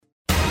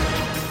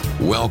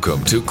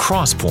Welcome to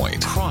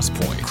Crosspoint.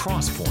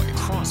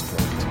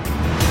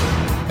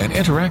 An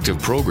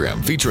interactive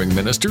program featuring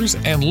ministers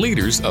and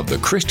leaders of the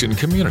Christian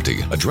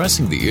community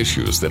addressing the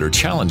issues that are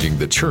challenging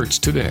the church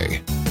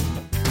today.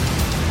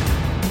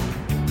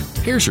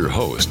 Here's your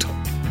host,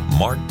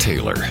 Mark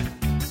Taylor.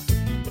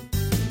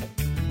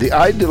 The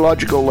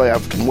ideological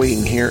left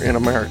wing here in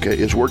America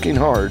is working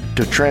hard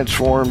to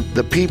transform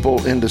the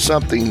people into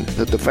something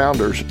that the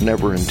founders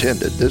never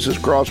intended. This is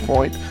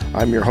Crosspoint.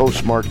 I'm your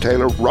host, Mark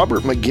Taylor.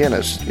 Robert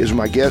Maginnis is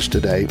my guest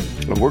today,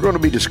 and we're going to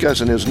be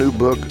discussing his new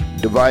book,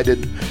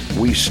 Divided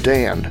We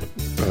Stand.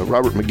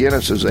 Robert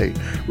Maginnis is a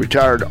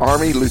retired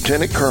Army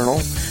lieutenant colonel.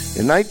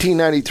 In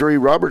 1993,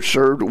 Robert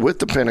served with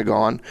the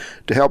Pentagon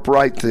to help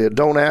write the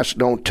Don't Ask,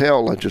 Don't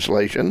Tell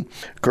legislation.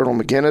 Colonel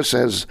Maginnis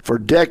has, for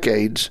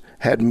decades,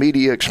 had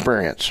media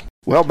experience.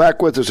 Well,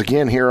 back with us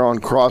again here on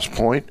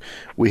Crosspoint,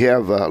 we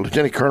have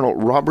Lieutenant Colonel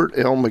Robert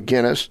L.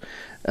 Maginnis.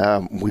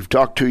 We've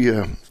talked to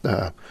you,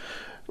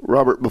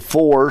 Robert,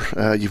 before.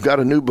 You've got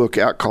a new book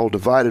out called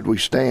Divided We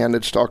Stand.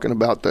 It's talking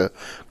about the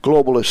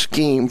globalist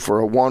scheme for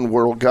a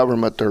one-world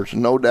government. There's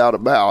no doubt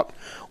about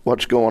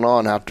what's going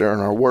on out there in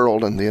our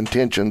world and the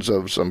intentions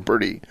of some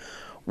pretty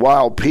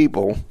wild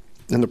people.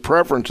 In the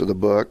preference of the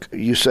book,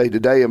 you say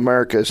today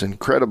America is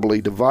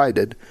incredibly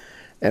divided,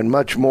 and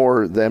much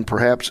more than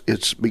perhaps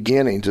its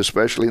beginnings,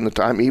 especially in the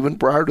time even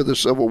prior to the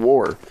Civil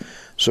War.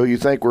 So you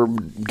think we're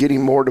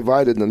getting more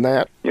divided than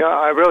that? Yeah,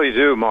 I really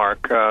do,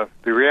 Mark. The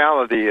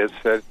reality is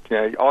that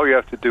all you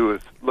have to do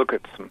is look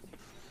at some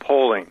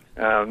polling,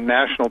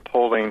 national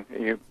polling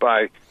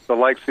by the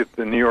likes of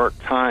the New York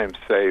Times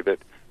say that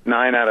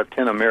 9 out of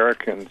 10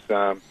 Americans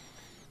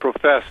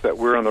profess that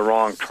we're on the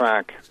wrong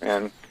track,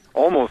 and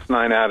almost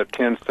 9 out of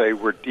 10 say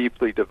we're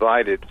deeply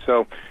divided.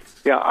 So,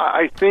 yeah,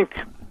 I think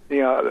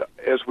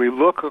as we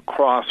look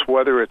across,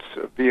 whether it's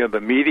via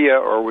the media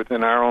or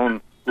within our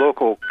own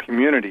local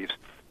communities,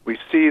 we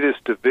see this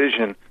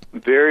division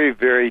very,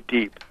 very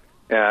deep.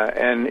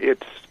 And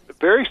it's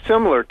very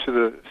similar to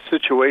the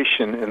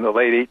situation in the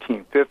late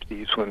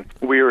 1850s when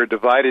we were a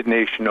divided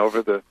nation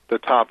over the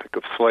topic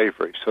of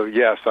slavery. So,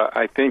 yes,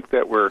 I think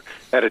that we're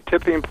at a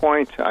tipping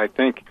point. I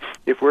think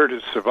if we're to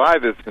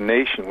survive as a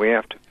nation, we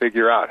have to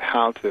figure out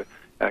how to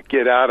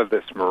get out of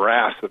this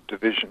morass of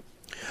division.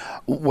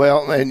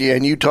 Well, and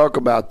you talk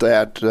about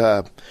that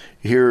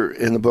here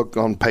in the book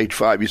on page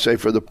 5. You say,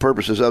 for the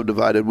purposes of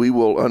divided, we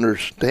will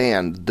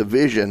understand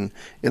division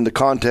in the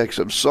context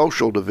of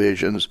social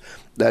divisions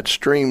that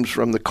streams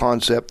from the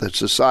concept that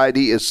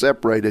society is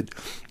separated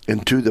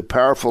into the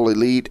powerful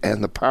elite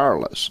and the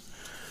powerless.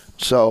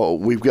 So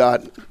we've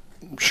got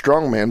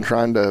strongmen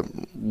trying to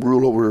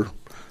rule over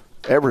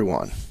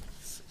everyone.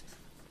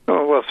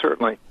 Oh, well,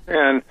 certainly.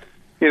 And,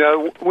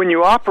 when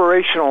you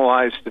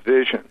operationalize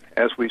division,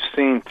 as we've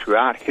seen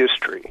throughout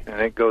history,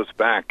 and it goes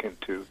back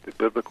into the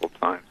biblical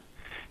times,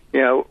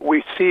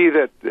 we see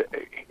that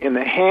in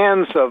the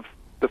hands of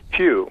the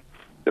few,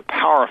 the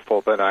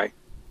powerful that I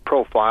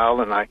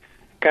profile, and I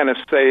kind of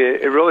say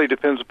it really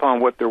depends upon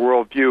what their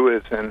worldview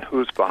is and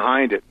who's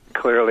behind it.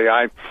 Clearly,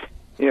 as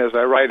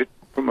I write it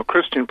from a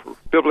Christian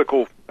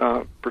biblical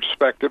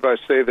perspective, I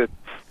say that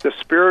the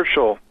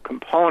spiritual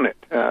component,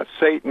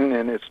 Satan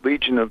and his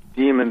legion of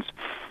demons,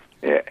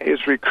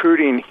 is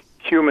recruiting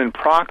human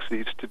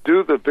proxies to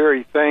do the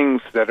very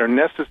things that are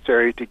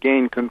necessary to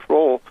gain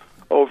control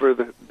over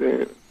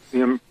the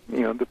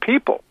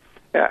people,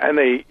 and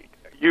they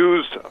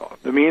use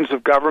the means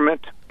of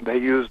government, they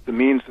use the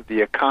means of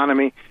the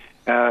economy,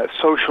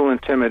 social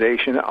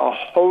intimidation, a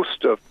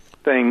host of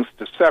things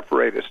to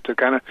separate us, to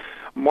kind of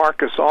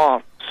mark us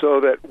off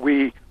so that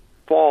we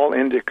fall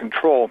into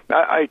control.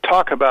 I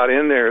talk about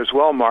in there as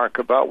well, Mark,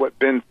 about what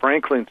Ben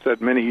Franklin said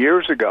many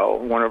years ago,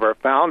 one of our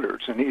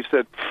founders, and he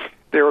said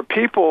there are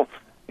people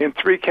in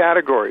 3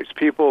 categories: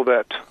 people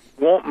that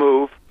won't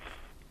move,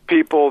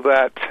 people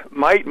that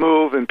might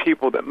move, and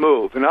people that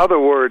move. In other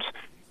words,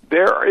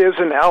 there is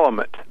an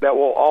element that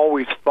will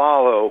always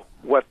follow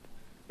what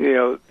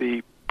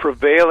the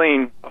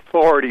prevailing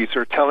authorities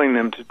are telling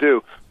them to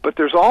do, but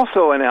there's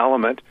also an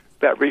element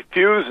that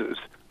refuses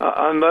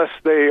unless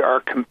they are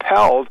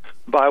compelled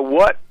by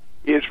what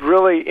is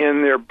really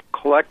in their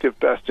collective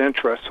best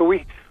interest. So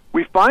we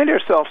find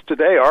ourselves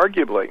today,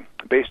 arguably,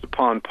 based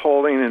upon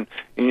polling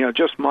and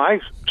just my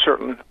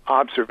certain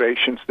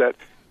observations, that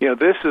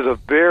this is a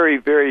very,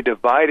 very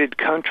divided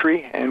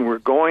country, and we're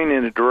going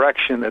in a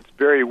direction that's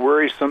very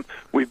worrisome.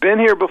 We've been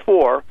here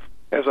before,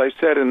 as I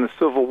said, in the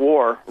Civil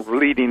War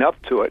leading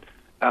up to it,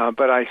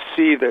 but I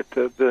see that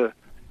the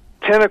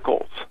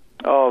tentacles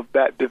of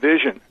that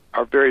division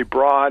are very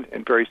broad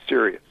and very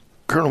serious.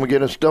 Colonel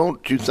Maginnis,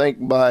 don't you think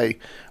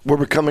we're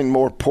becoming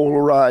more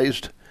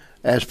polarized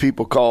as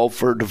people call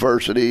for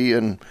diversity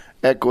and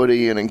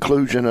equity and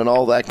inclusion and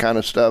all that kind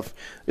of stuff?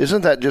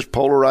 Isn't that just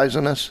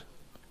polarizing us?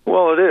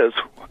 Well, it is.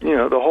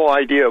 The whole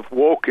idea of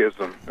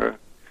wokeism, or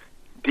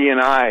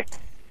D&I,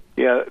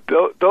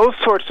 those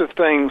sorts of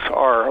things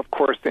are, of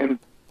course,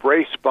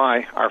 embraced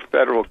by our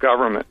federal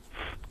government.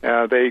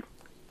 They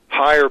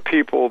hire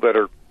people that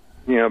are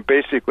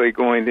basically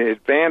going to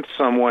advance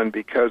someone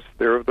because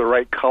they're of the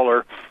right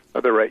color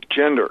or the right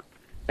gender.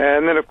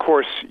 And then, of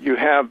course, you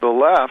have the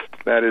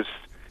left that is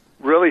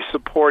really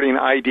supporting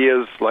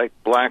ideas like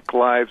Black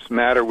Lives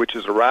Matter, which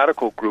is a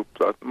radical group,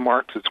 a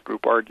Marxist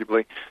group,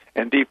 arguably,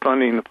 and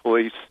defunding the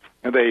police.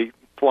 And they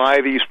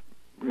fly these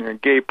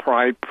gay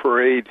pride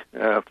parade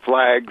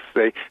flags.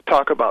 They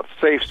talk about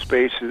safe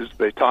spaces.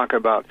 They talk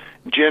about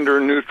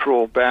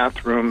gender-neutral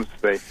bathrooms.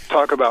 They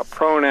talk about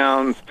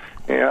pronouns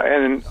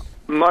and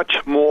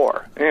much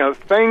more.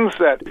 Things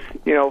that,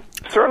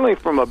 certainly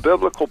from a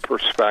biblical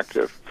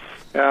perspective,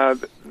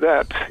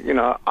 that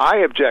I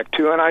object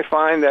to, and I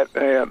find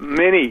that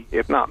many,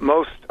 if not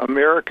most,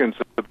 Americans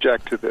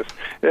object to this.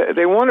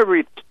 They want to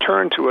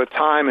return to a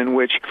time in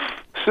which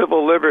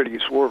civil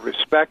liberties were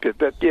respected.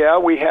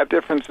 That we have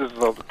differences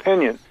of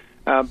opinion,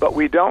 but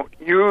we don't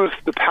use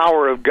the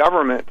power of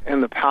government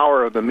and the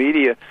power of the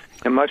media,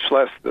 and much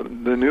less the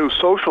new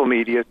social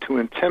media, to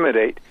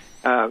intimidate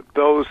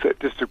those that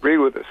disagree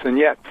with us. And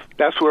yet,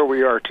 that's where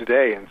we are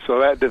today. And so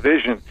that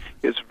division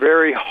is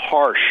very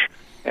harsh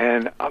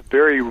and a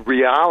very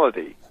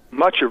reality,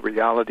 much of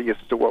reality as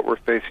to what we're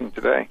facing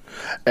today.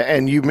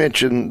 And you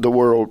mentioned the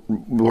word,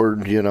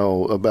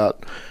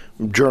 about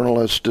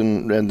journalists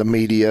and the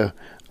media.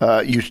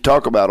 You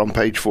talk about on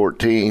page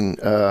 14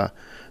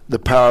 the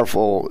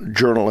powerful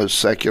journalist,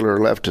 secular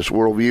leftist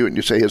worldview, and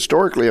you say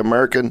historically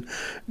American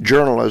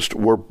journalists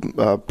were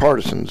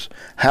partisans.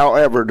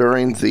 However,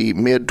 during the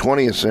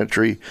mid-20th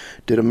century,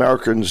 did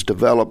Americans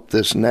develop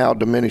this now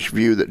diminished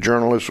view that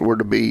journalists were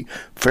to be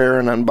fair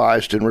and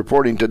unbiased in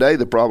reporting? Today,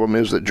 the problem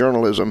is that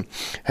journalism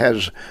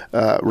has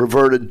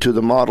reverted to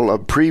the model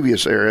of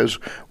previous eras,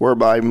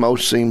 whereby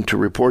most seem to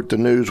report the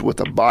news with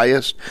a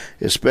bias,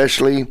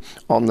 especially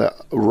on the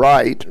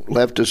right,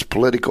 leftist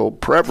political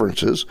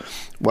preferences,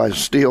 while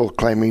still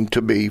claiming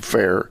to be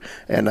fair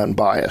and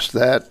unbiased.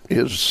 That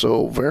is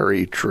so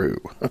very true.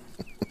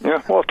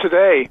 Yeah, well,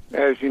 today,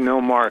 as you know,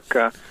 Mark,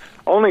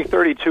 only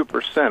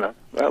 32%,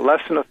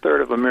 less than a third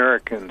of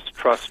Americans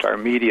trust our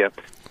media.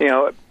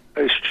 A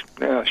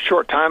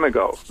short time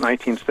ago,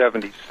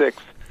 1976,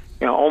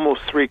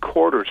 almost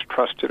three-quarters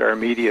trusted our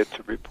media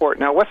to report.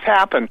 Now, what's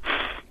happened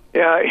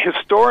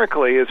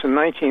historically is in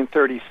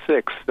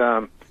 1936,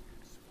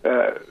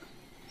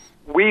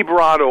 we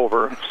brought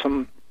over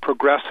some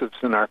progressives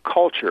in our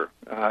culture,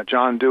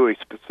 John Dewey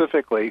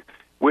specifically,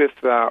 with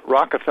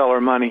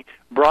Rockefeller money,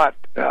 brought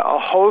a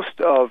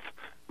host of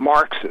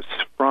Marxists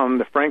from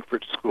the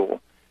Frankfurt School,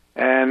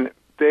 and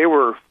they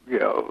were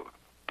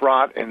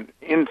brought and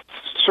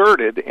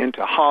inserted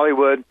into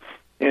Hollywood,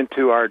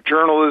 into our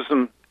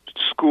journalism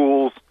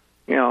schools,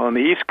 on the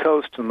East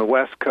Coast and the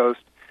West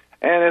Coast.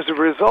 And as a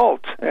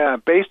result,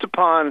 based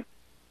upon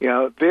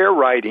their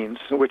writings,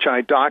 which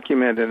I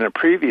document in a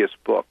previous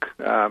book,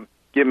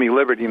 Give Me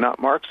Liberty, Not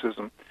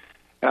Marxism,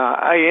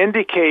 I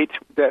indicate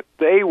that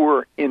they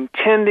were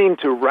intending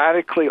to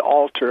radically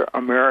alter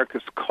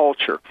America's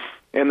culture.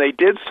 And they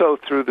did so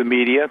through the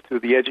media, through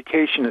the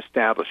education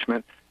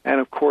establishment,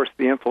 and, of course,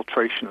 the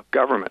infiltration of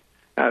government.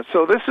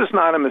 So this is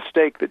not a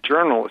mistake that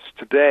journalists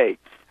today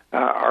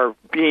are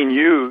being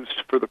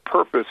used for the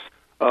purpose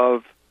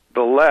of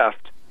the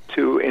left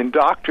to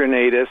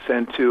indoctrinate us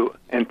and to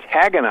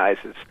antagonize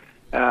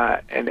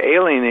us and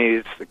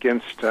alienate us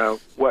against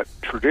what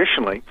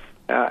traditionally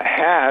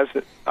has,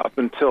 up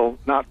until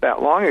not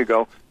that long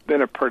ago,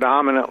 been a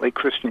predominantly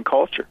Christian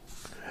culture.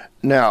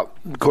 Now,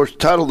 of course, the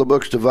title of the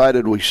book's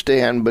Divided We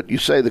Stand, but you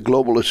say the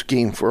globalist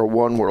scheme for a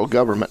one-world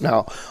government.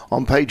 Now,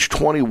 on page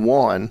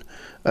 21,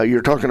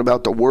 you're talking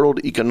about the World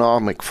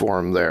Economic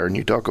Forum there, and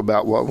you talk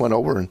about what went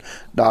over in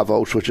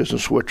Davos, which is in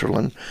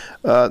Switzerland.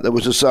 There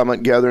was a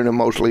summit gathering of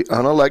mostly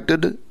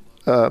unelected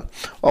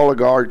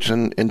oligarchs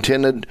and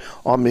intended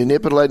on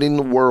manipulating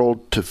the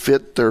world to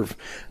fit their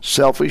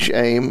selfish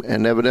aim,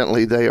 and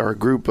evidently they are a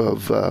group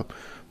of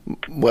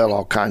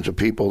all kinds of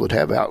people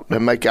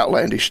that make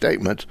outlandish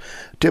statements.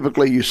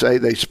 Typically, you say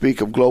they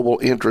speak of global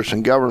interests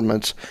and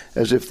governments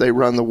as if they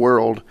run the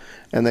world,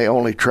 and they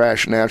only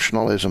trash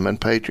nationalism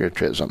and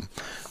patriotism.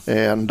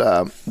 And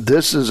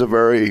this is a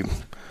very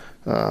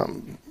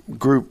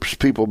groups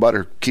people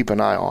better keep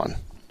an eye on.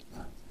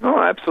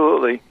 Oh,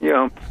 absolutely.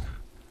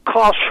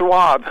 Klaus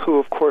Schwab, who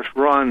of course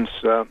runs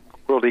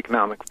World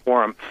Economic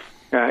Forum,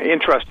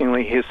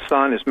 interestingly, his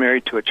son is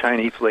married to a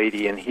Chinese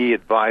lady, and he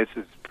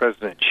advises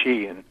President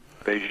Xi in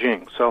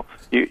Beijing. So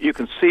you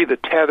can see the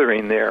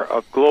tethering there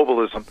of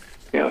globalism.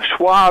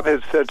 Schwab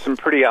has said some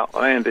pretty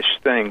outlandish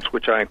things,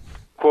 which I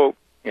quote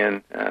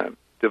in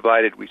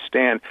Divided We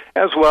Stand,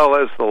 as well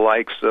as the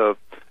likes of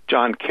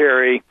John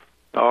Kerry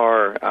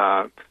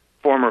or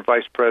former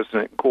Vice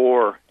President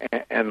Gore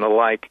and the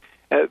like.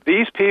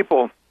 These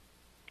people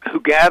who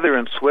gather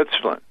in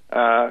Switzerland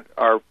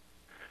are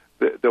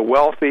the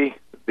wealthy,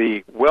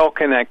 the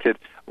well-connected,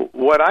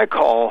 what I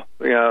call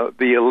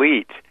the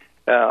elite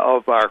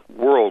of our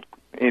world,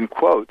 in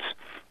quotes.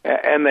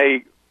 And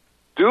they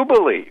do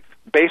believe,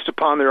 based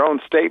upon their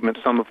own statements,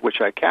 some of which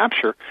I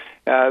capture,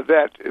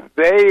 that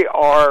they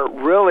are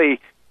really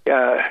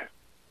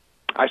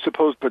I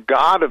suppose, the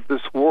God of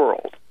this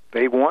world.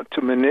 They want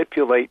to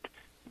manipulate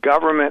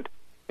government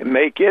and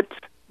make it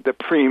the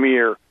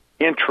premier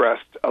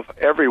interest of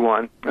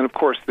everyone. And, of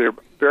course, they're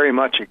very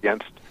much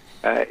against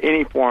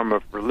any form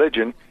of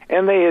religion.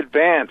 And they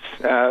advance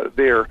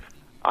their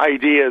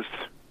ideas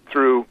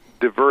through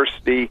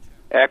diversity,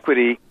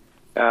 equity.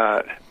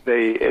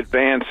 They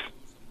advance,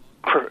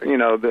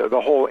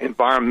 the whole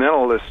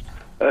environmentalist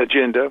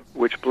agenda,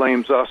 which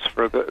blames us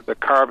for the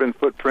carbon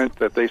footprint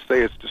that they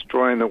say is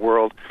destroying the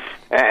world.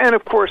 And,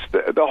 of course,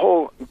 the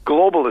whole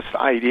globalist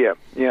idea.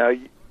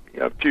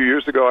 A few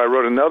years ago, I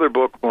wrote another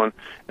book on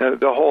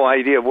the whole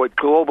idea of what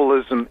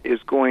globalism is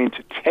going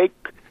to take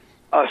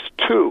us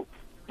to.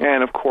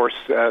 And, of course,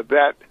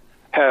 that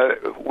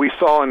we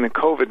saw in the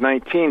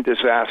COVID-19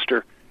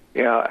 disaster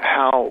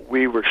how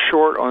we were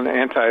short on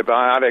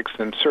antibiotics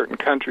in certain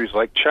countries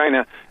like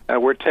China.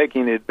 We're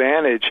taking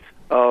advantage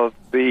of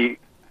the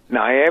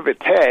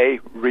naivete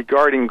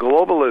regarding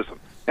globalism.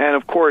 And,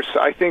 of course,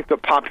 I think the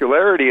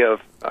popularity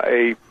of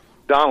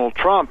Donald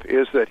Trump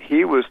is that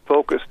he was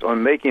focused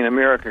on making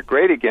America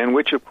great again,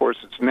 which, of course,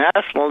 is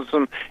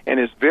nationalism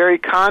and is very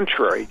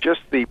contrary,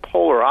 just the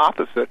polar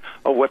opposite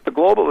of what the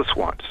globalists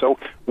want. So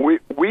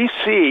we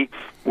see,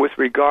 with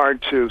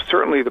regard to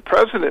certainly the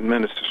present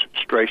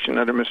administration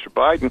under Mr.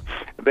 Biden,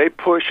 they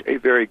push a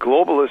very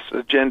globalist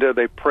agenda.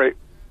 They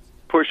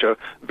push a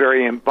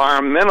very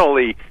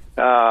environmentally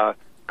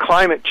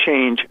climate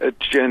change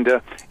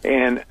agenda,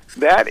 and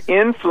that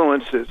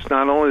influences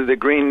not only the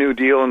Green New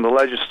Deal and the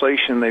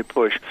legislation they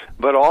push,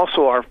 but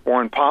also our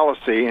foreign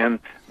policy. And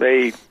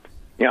they,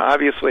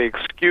 obviously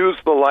excuse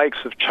the likes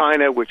of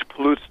China, which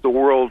pollutes the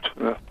world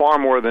far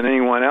more than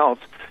anyone else.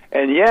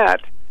 And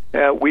yet,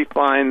 we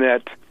find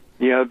that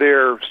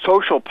their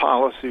social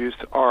policies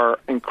are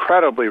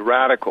incredibly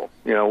radical.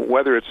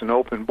 Whether it's an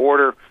open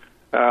border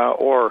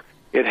or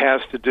it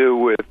has to do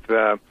with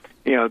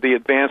the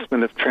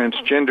advancement of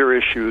transgender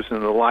issues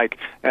and the like.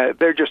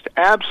 They're just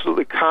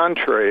absolutely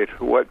contrary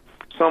to what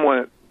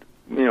someone,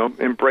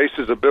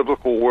 embraces a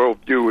biblical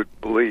worldview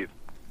would believe.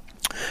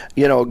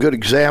 A good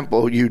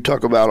example you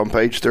talk about on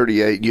page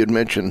 38, you'd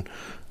mentioned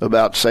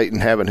about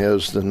Satan having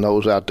his and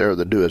those out there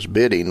that do his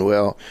bidding.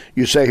 Well,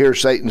 you say here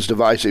Satan's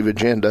divisive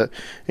agenda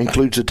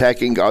includes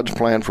attacking God's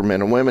plan for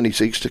men and women. He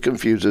seeks to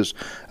confuse us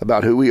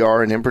about who we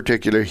are, and in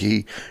particular,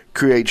 he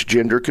creates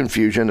gender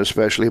confusion,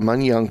 especially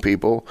among young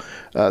people,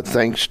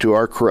 thanks to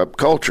our corrupt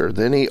culture.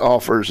 Then he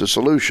offers a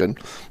solution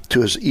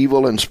to his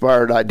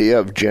evil-inspired idea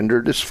of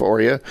gender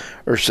dysphoria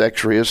or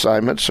sex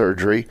reassignment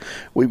surgery.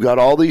 We've got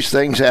all these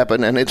things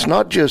happen, and it's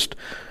not just,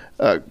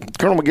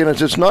 Colonel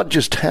Maginnis, it's not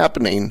just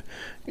happening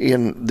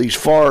in these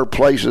far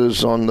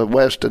places on the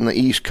west and the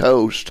east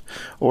coast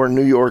or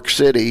New York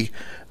City,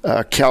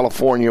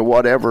 California,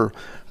 whatever.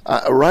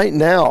 Right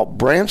now,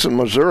 Branson,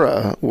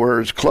 Missouri,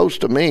 where it's close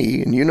to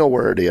me, and you know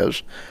where it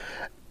is,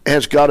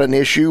 has got an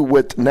issue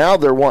with, now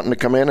they're wanting to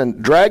come in,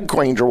 and drag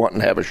queens are wanting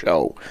to have a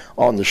show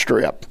on the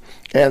Strip.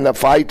 And the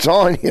fight's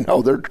on,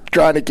 they're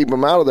trying to keep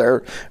them out of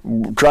there,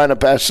 trying to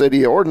pass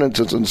city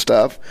ordinances and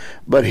stuff.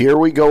 But here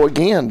we go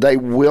again. They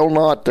will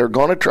not. They're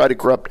going to try to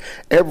corrupt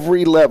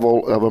every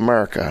level of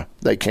America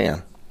they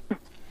can.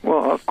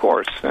 Well, of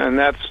course. And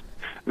that's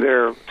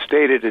their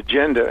stated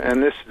agenda.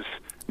 And this is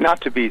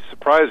not to be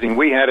surprising.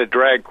 We had a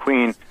drag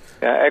queen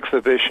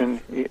exhibition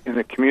in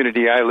the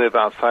community I live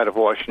outside of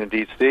Washington,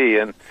 D.C.,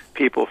 and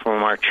people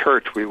from our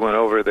church, we went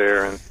over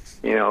there and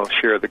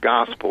share the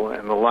gospel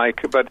and the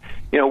like. But,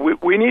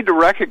 we need to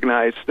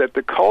recognize that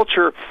the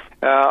culture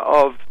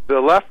of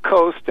the left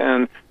coast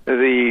and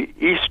the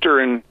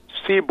eastern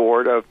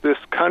seaboard of this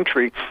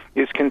country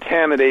is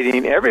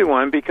contaminating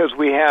everyone, because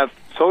we have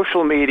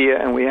social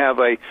media and we have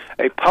a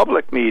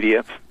public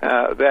media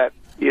that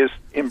is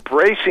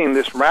embracing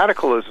this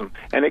radicalism.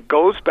 And it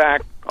goes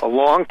back a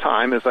long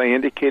time. As I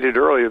indicated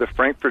earlier, the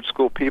Frankfurt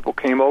School people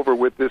came over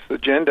with this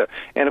agenda.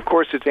 And, of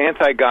course, it's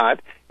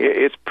anti-God.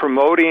 It's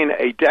promoting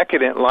a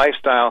decadent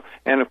lifestyle,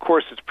 and, of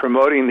course, it's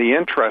promoting the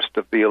interest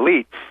of the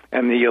elite.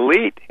 And the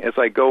elite, as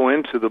I go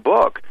into the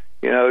book,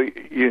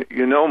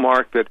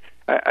 Mark, that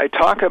I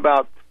talk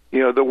about, the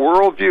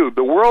worldview.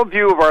 The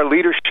worldview of our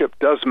leadership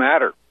does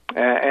matter.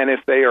 And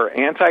if they are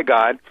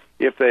anti-God,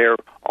 if they are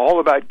all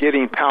about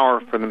getting power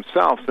for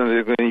themselves, then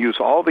they're going to use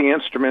all the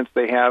instruments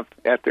they have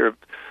at their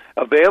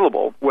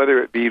available,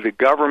 whether it be the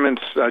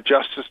government's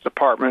Justice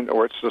Department,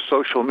 or it's the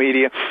social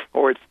media,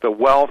 or it's the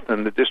wealth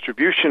and the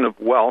distribution of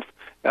wealth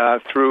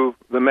through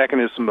the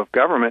mechanism of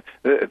government.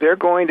 They're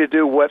going to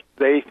do what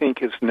they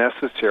think is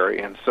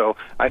necessary. And so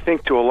I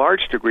think to a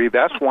large degree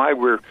that's why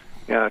we're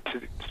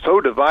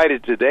so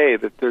divided today,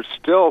 that there's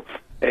still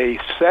a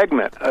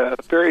segment, a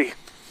very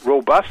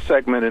robust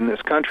segment in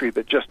this country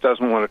that just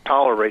doesn't want to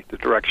tolerate the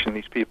direction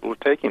these people are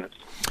taking us.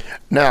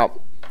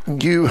 Now,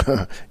 You've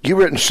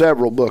written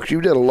several books.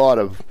 You did a lot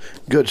of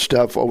good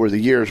stuff over the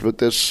years, but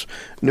this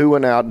new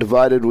one out,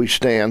 Divided We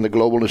Stand, The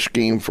Globalist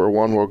Scheme for a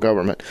One World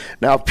Government.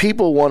 Now, if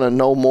people want to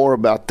know more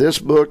about this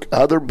book,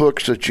 other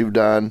books that you've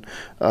done,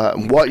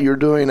 what you're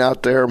doing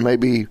out there,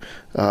 maybe,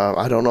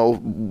 I don't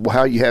know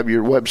how you have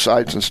your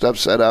websites and stuff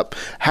set up,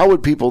 how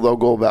would people, though,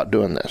 go about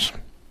doing this?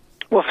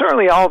 Well,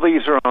 certainly all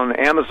these are on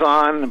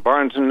Amazon,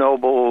 Barnes &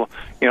 Noble,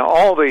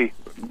 all the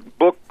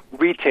book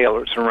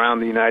retailers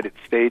around the United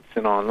States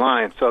and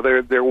online, so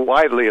they're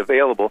widely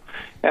available.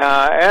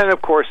 And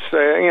of course,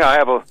 I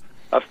have a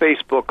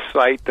Facebook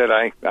site that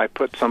I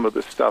put some of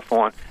this stuff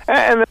on,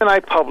 and then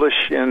I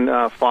publish in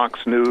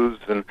Fox News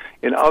and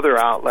in other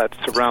outlets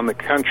around the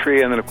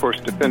country. And then, of course,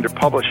 Defender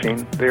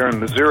Publishing there in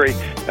Missouri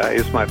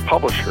is my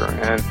publisher,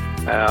 and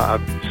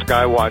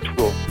Skywatch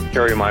will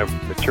carry my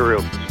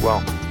materials as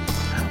well.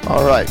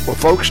 All right. Well,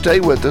 folks, stay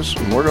with us,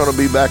 and we're going to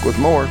be back with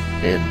more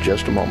in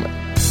just a moment.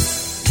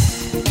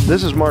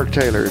 This is Mark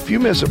Taylor. If you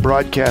miss a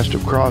broadcast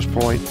of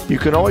Crosspoint, you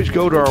can always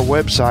go to our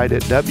website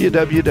at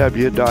www.kneo.org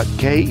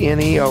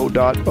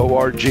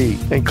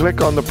and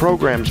click on the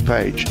programs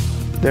page.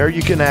 There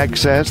you can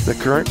access the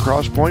current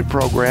Crosspoint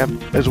program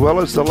as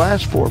well as the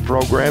last 4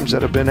 programs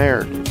that have been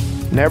aired.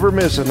 Never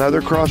miss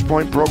another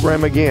Crosspoint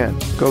program again.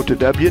 Go to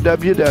www.kneo.org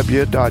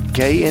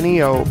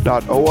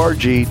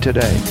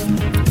today.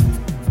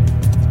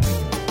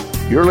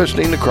 You're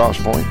listening to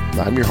Crosspoint.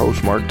 I'm your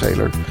host, Mark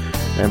Taylor.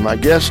 And my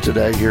guest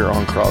today here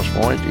on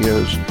Crosspoint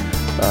is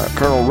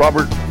Colonel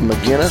Robert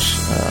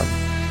Maginnis,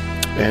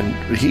 and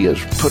he has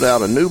put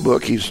out a new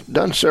book. He's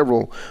done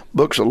several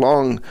books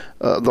along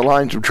the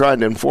lines of trying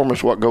to inform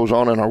us what goes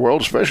on in our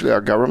world, especially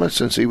our government,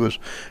 since he was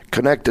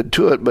connected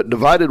to it. But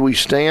Divided We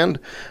Stand,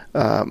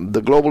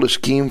 the Globalist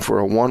Scheme for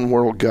a One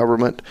World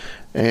Government.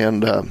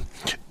 And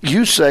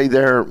you say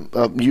there,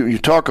 you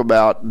talk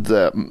about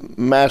the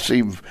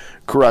massive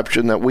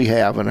corruption that we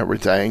have and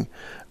everything.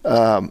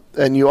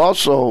 And you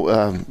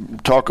also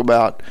talk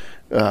about,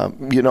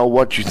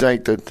 what you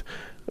think that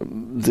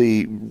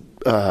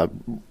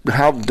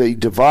how they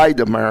divide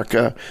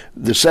America,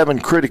 the 7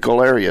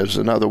 critical areas,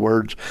 in other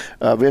words,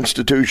 of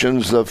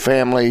institutions, the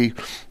family,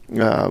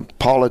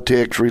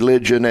 politics,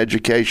 religion,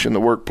 education, the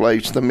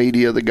workplace, the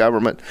media, the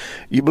government.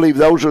 You believe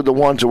those are the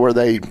ones where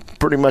they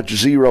pretty much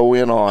zero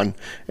in on,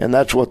 and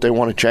that's what they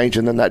want to change,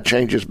 and then that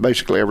changes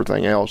basically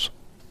everything else.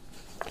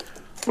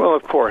 Well,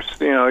 of course,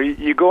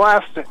 you go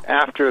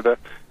after the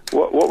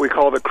what we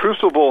call the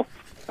crucible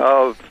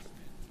of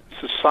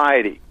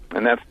society,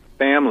 and that's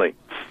family.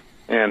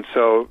 And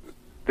so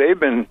they've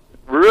been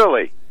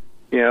really,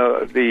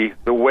 the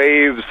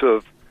waves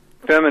of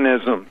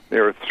feminism.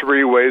 There are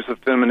 3 waves of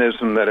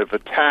feminism that have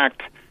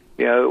attacked,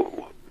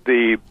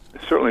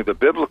 certainly the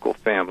biblical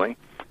family.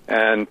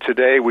 And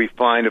today we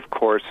find, of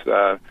course,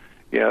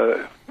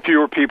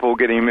 fewer people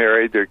getting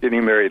married. They're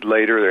getting married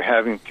later. They're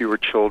having fewer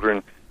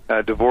children.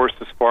 Divorce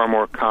is far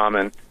more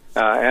common,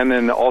 and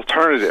then the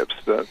alternatives,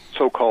 the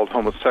so-called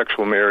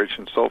homosexual marriage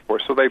and so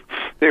forth. So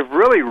they've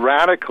really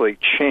radically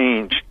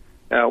changed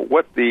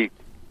what the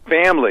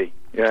family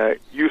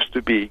used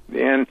to be.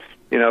 And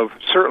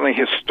certainly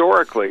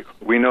historically,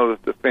 we know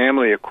that the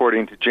family,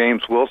 according to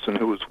James Wilson,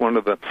 who was one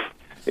of the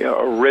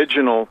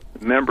original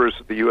members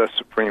of the U.S.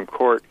 Supreme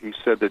Court, he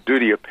said the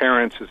duty of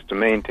parents is to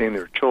maintain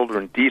their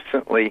children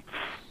decently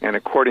and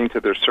according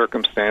to their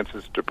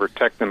circumstances, to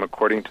protect them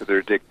according to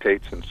their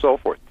dictates and so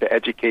forth, to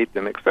educate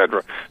them,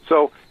 etc.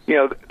 So,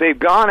 they've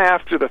gone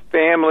after the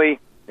family,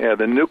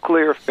 the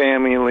nuclear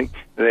family.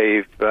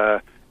 They've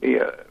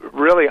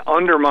really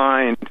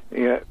undermined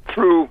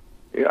through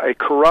a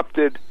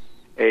corrupted,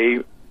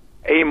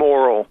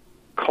 amoral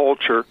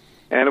culture.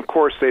 And, of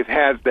course, they've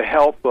had the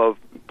help of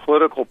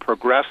political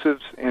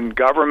progressives in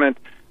government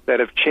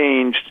that have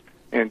changed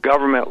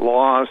government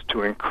laws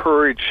to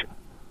encourage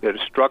the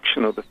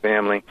destruction of the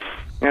family.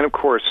 And, of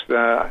course,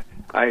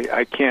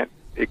 I can't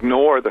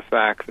ignore the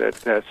fact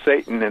that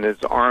Satan and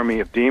his army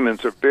of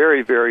demons are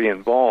very, very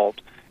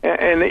involved.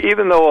 And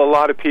even though a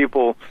lot of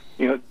people,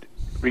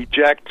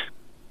 reject,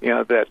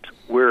 that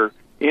we're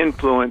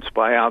influenced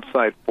by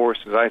outside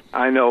forces,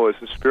 I know as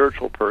a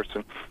spiritual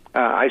person,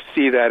 I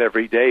see that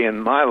every day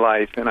in my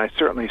life, and I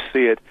certainly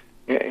see it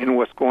in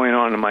what's going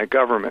on in my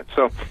government.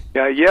 So,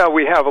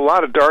 we have a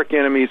lot of dark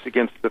enemies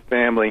against the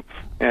family,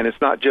 and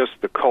it's not just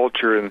the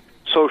culture and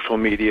social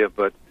media,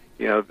 but,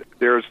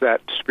 there's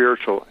that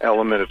spiritual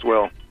element as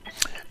well.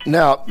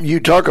 Now, you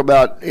talk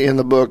about in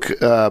the book,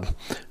 I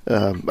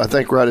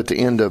think right at the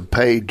end of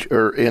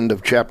end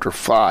of chapter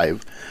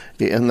 5,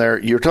 in there,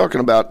 you're talking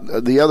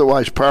about the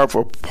otherwise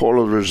powerful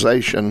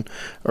polarization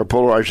or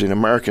polarizing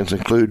Americans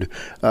include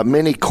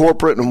many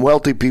corporate and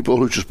wealthy people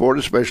who support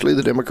especially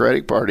the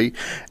Democratic Party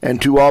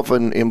and too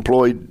often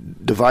employ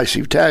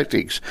divisive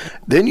tactics.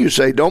 Then you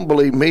say, don't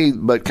believe me,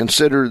 but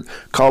consider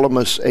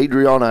columnist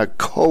Adriana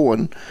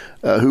Cohen,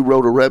 who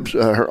wrote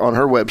on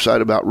her website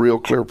about Real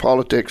Clear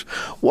Politics.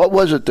 What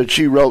was it that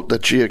she wrote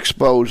that she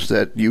exposed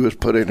that you was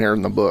put in here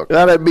in the book? book.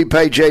 That'd be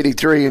page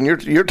 83,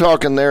 and you're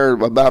talking there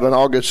about an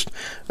August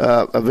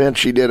event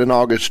she did in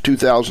August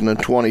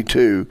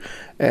 2022,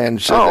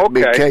 and said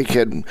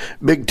that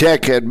Big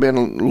Tech had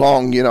been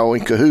long, in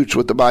cahoots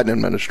with the Biden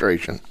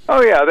administration.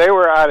 Oh yeah, they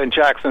were out in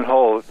Jackson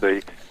Hole at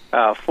the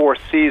Four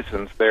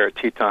Seasons there at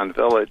Teton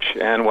Village,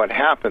 and what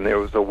happened? There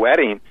was a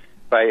wedding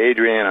by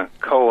Adriana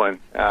Cohen,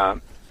 and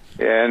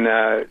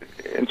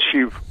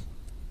she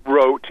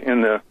wrote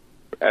in the,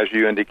 as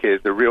you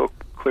indicated, the Real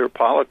Clear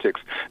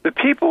Politics. The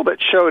people that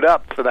showed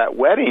up for that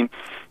wedding,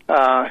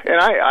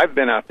 and I've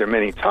been out there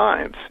many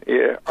times,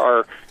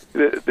 are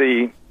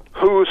the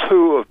who's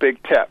who of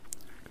big tech.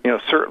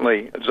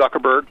 Certainly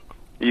Zuckerberg.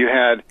 You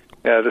had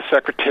the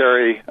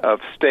Secretary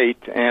of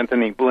State,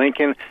 Anthony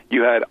Blinken.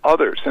 You had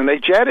others, and they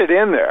jetted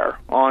in there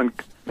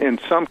in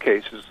some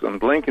cases, in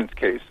Blinken's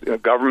case,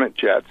 government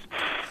jets,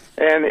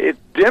 and it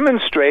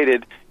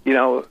demonstrated,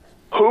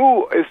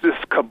 who is this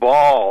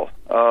cabal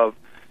of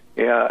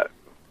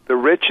the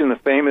rich and the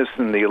famous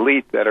and the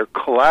elite that are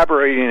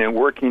collaborating and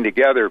working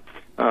together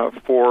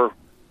for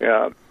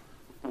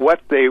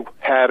what they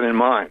had in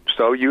mind.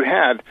 So you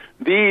had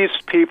these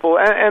people,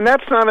 and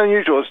that's not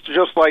unusual. It's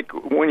just like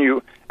when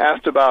you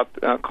asked about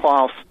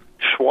Klaus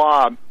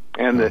Schwab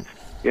and the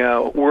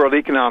World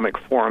Economic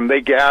Forum.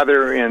 They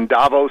gather in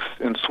Davos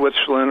in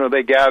Switzerland, or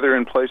they gather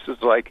in places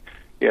like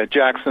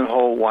Jackson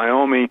Hole,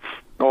 Wyoming,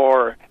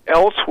 or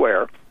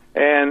elsewhere.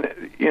 And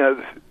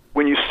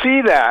when you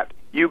see that,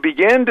 you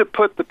begin to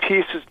put the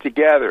pieces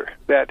together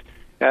that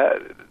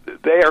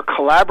they are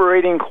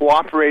collaborating,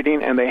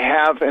 cooperating, and they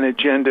have an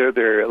agenda.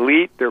 They're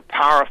elite, they're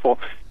powerful,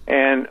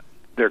 and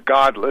they're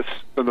godless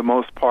for the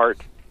most part,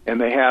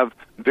 and they have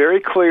very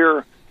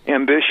clear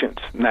ambitions.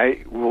 And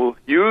they will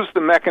use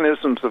the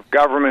mechanisms of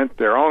government,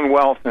 their own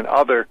wealth, and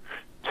other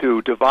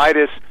to divide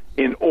us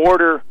in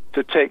order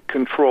to take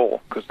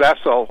control, because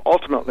that's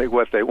ultimately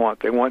what they want.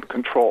 They want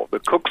control. The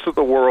Cooks of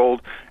the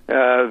world,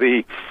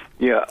 the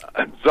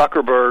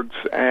Zuckerbergs,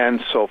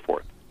 and so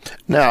forth.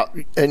 Now,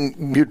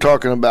 and you're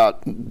talking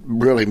about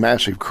really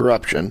massive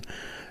corruption,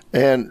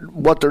 and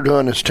what they're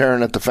doing is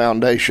tearing at the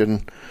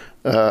foundation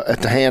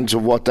at the hands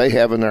of what they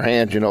have in their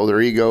hands,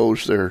 their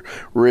egos, their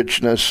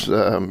richness,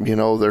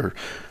 their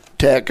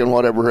tech and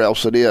whatever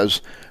else it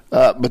is.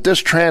 But this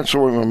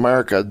transforming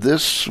America,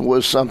 this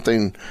was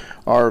something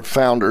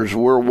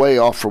we're way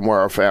off from where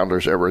our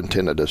founders ever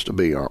intended us to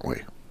be, aren't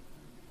we?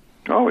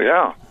 Oh,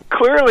 yeah.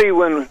 Clearly,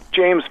 when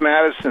James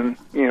Madison,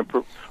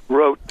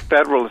 wrote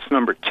Federalist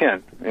Number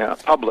 10,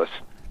 Publius,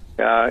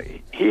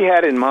 he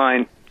had in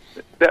mind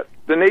that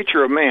the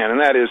nature of man, and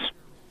that is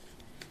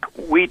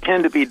we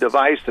tend to be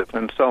divisive.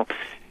 And so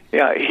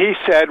he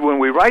said when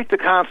we write the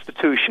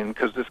Constitution,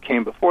 because this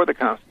came before the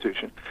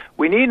Constitution,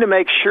 we need to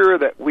make sure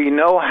that we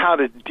know how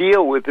to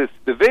deal with this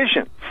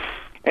division.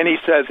 And he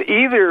says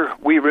either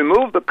we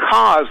remove the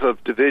cause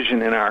of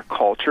division in our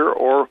culture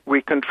or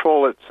we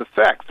control its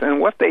effects. And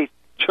what they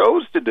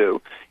chose to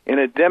do in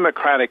a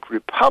democratic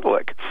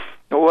republic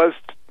was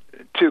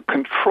to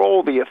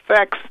control the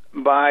effects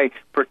by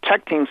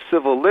protecting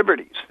civil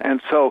liberties.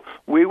 And so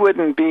we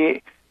wouldn't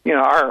be,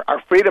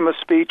 our freedom of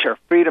speech, our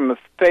freedom of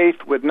faith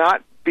would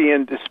not be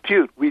in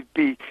dispute. We'd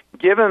be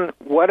given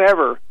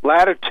whatever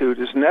latitude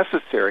is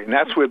necessary. And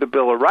that's where the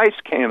Bill of Rights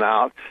came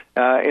out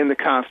in the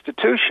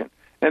Constitution.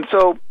 And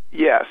so,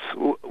 yes,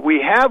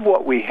 we have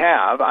what we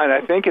have, and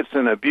I think it's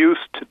an abuse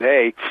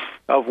today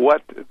of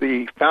what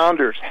the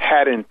founders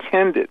had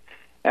intended.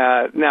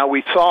 Now,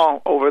 we saw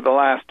over the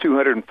last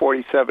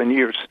 247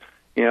 years,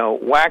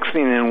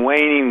 waxing and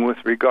waning with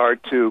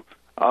regard to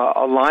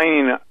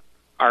aligning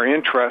our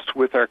interests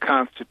with our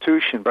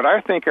Constitution. But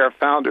I think our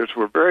founders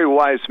were very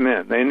wise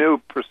men. They knew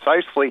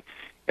precisely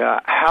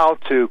how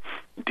to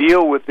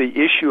deal with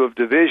the issue of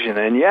division,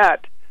 and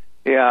yet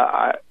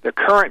the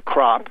current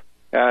crop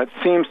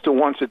seems to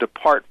want to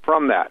depart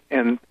from that.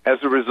 And as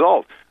a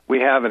result,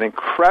 we have an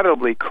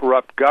incredibly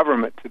corrupt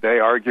government today,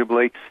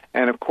 arguably,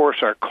 and of course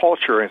our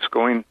culture is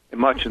going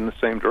much in the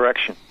same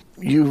direction.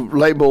 You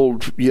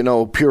labeled,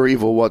 pure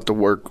evil what the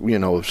work,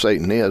 of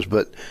Satan is,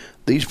 but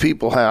these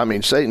people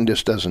Satan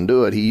just doesn't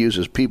do it. He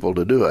uses people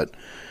to do it.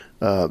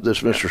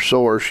 This Mr.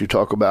 Soros you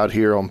talk about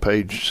here on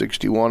page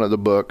 61 of the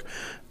book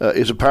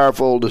is a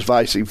powerful,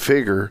 divisive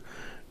figure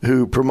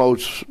who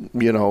promotes,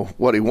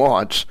 what he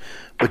wants.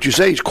 But you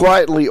say he's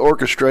quietly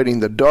orchestrating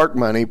the dark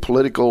money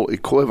political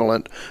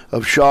equivalent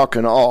of shock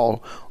and awe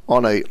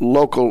on a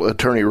local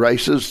attorney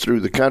races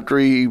through the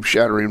country,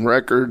 shattering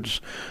records,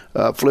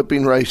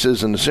 flipping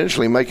races, and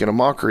essentially making a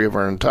mockery of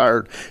our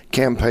entire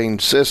campaign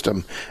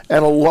system.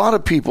 And a lot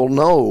of people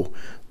know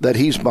that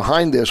he's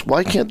behind this.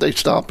 Why can't they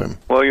stop him?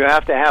 Well, you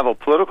have to have a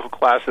political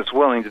class that's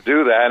willing to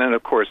do that. And,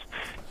 of course,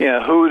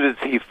 who does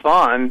he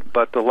fund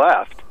but the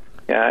left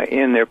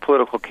in their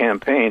political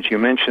campaigns? You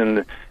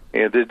mentioned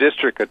the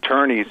district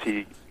attorneys.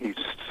 He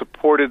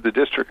supported the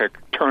district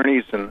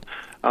attorneys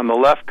on the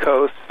left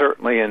coast,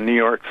 certainly in New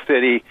York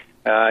City,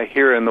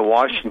 here in the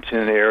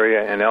Washington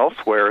area and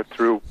elsewhere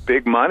through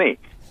big money.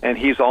 And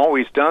he's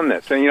always done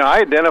this. And, I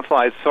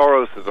identified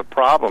Soros as a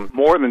problem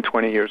more than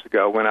 20 years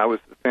ago when I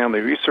was the Family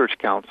Research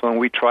Council, and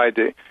we tried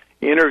to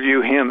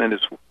interview him in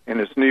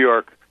his New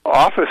York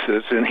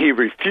offices, and he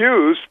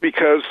refused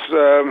because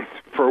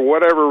for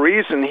whatever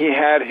reason he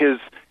had his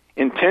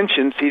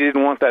intentions. He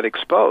didn't want that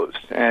exposed,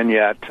 and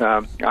yet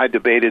I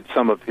debated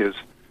some of his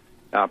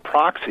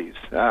proxies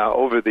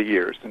over the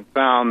years and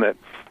found that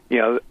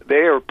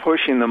they are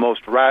pushing the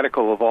most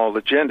radical of all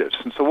agendas.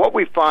 And so what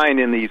we find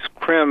in these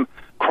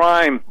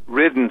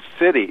crime-ridden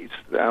cities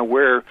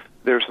where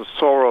there's a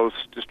Soros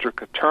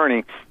district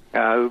attorney,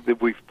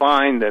 we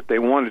find that they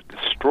want to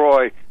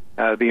destroy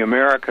the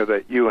America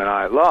that you and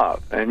I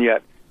love. And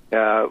yet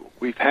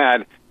we've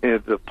had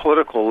the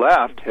political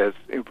left has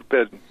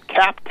been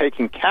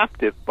taken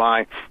captive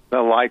by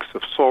the likes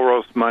of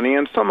Soros money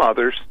and some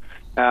others.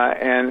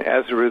 And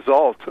as a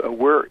result,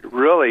 we're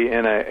really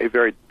in a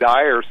very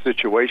dire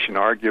situation,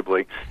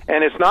 arguably.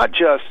 And it's not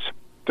just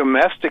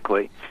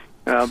domestically,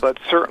 but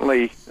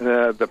certainly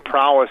the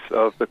prowess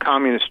of the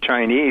Communist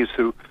Chinese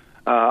who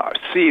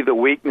see the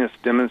weakness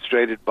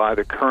demonstrated by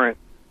the current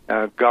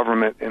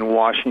government in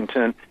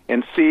Washington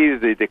and see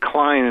the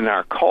decline in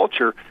our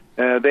culture.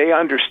 They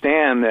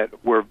understand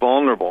that we're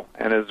vulnerable,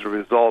 and as a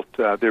result,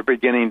 they're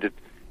beginning to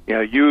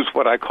use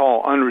what I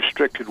call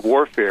unrestricted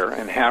warfare,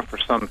 and have for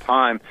some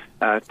time,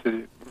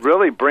 to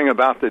really bring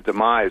about the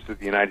demise of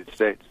the United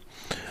States.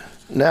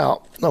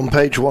 Now, on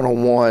page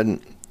 101,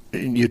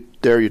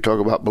 you talk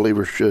about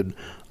believers should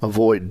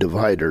avoid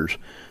dividers.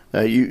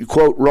 You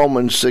quote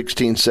Romans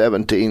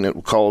 16:17.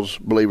 It calls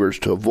believers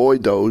to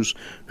avoid those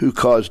who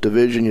cause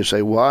division. You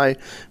say, why?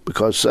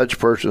 Because such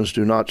persons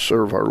do not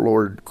serve our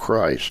Lord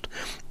Christ.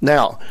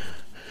 Now,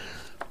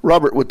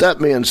 Robert, with that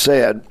being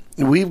said,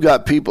 we've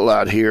got people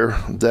out here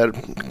that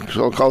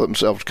call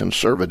themselves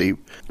conservative,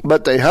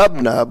 but they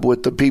hobnob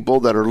with the people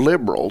that are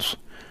liberals.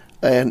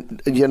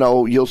 And,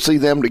 you'll see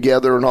them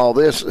together and all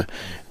this.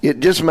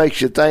 It just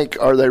makes you think,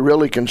 are they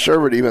really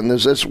conservative? And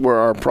is this where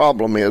our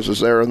problem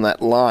is they're in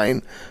that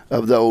line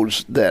of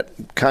those that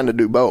kind of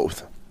do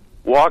both?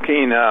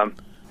 Walking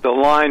the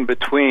line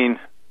between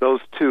those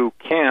two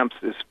camps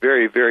is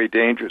very, very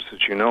dangerous,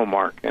 as you know,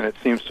 Mark. And it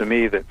seems to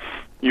me that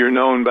you're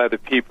known by the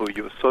people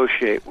you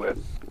associate with.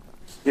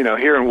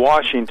 Here in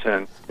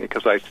Washington,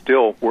 because I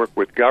still work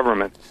with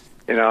government,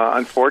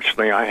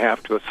 unfortunately, I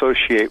have to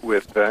associate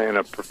with, in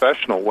a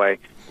professional way,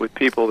 with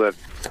people that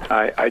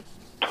I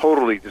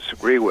totally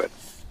disagree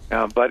with.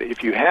 But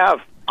if you have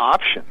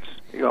options,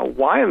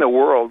 why in the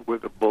world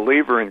would a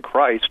believer in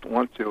Christ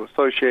want to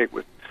associate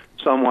with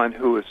someone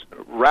who is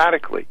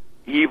radically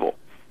evil?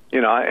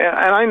 And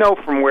I know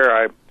from where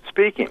I'm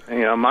speaking.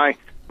 My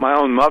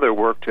own mother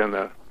worked in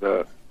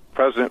the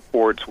President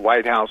Ford's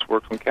White House,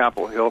 worked on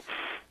Capitol Hill.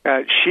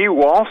 She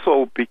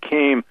also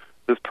became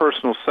the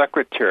personal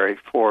secretary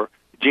for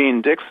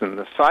Gene Dixon,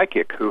 the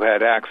psychic who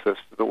had access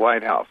to the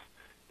White House.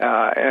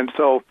 And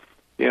so,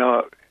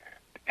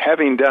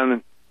 having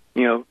done,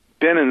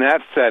 been in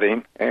that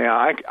setting,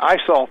 I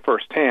saw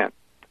firsthand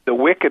the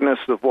wickedness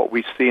of what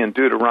we see in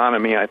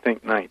Deuteronomy, I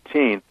think,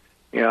 19,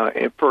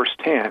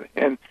 firsthand.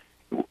 And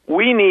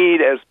we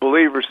need, as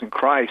believers in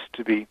Christ,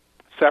 to be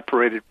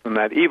separated from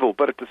that evil,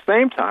 but at the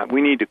same time,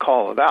 we need to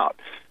call it out.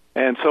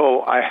 And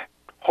so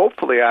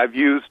hopefully I've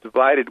used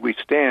Divided We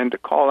Stand to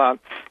call out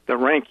the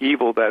rank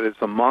evil that is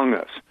among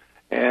us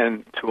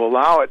and to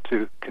allow it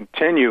to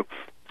continue.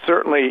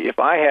 Certainly, if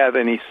I have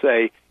any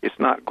say, it's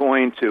not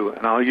going to,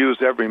 and I'll use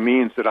every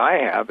means that I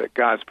have that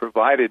God's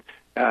provided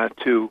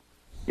to,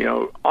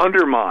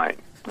 undermine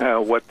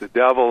what the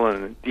devil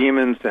and the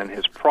demons and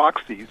his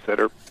proxies that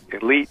are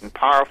elite and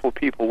powerful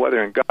people,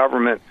 whether in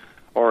government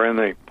or in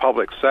the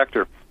public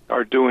sector,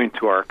 are doing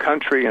to our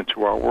country and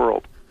to our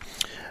world.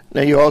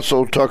 Now, you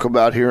also talk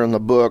about here in the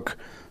book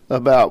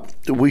about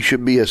we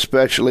should be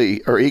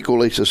especially or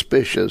equally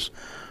suspicious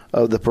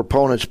of the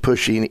proponents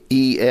pushing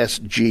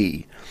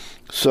ESG.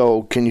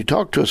 So can you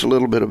talk to us a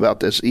little bit about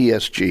this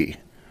ESG?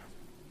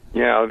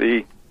 Yeah,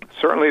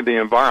 certainly the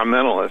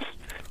environmentalists,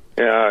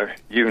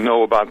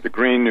 about the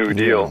Green New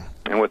Deal.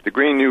 Yeah. And what the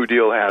Green New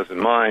Deal has in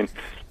mind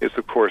is,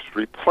 of course,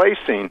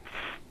 replacing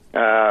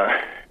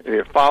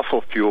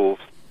fossil fuels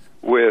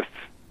with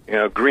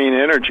green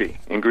energy,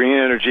 and green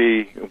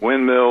energy,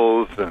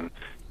 windmills, and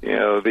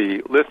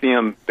the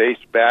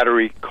lithium-based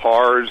battery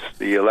cars,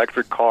 the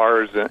electric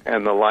cars,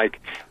 and the like.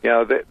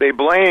 They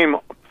blame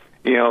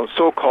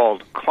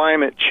so-called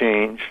climate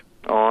change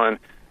on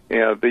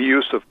the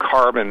use of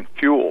carbon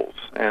fuels,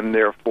 and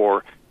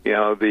therefore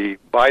the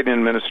Biden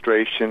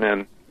administration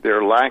and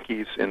their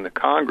lackeys in the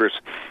Congress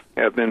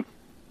have been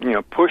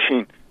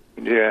pushing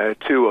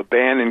to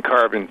abandon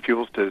carbon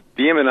fuels, to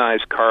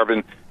demonize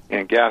carbon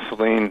and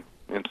gasoline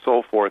and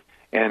so forth,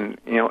 and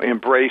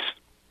embrace,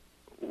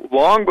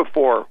 long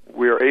before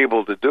we're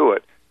able to do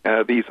it,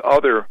 these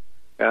other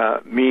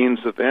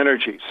means of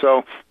energy.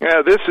 So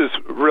this is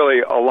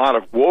really a lot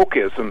of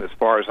wokeism as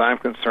far as I'm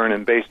concerned,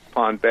 and based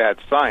upon bad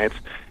science.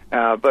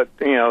 But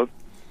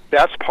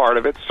that's part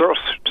of it. So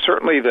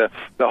certainly the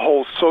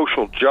whole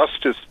social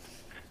justice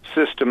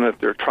system that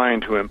they're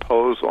trying to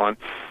impose on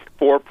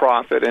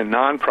for-profit and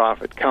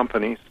non-profit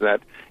companies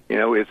that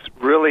is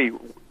really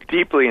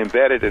deeply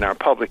embedded in our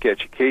public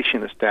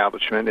education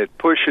establishment. It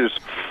pushes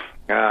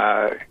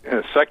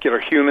secular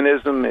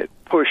humanism. It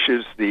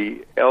pushes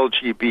the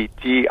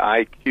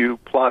LGBTIQ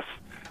plus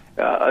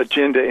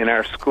agenda in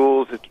our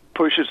schools. It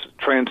pushes the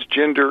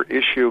transgender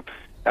issue.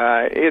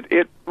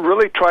 It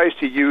really tries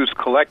to use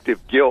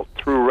collective guilt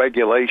through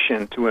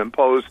regulation to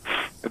impose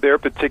their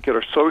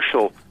particular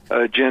social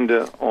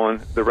agenda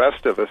on the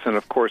rest of us. And,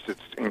 of course,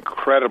 it's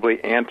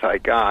incredibly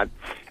anti-God.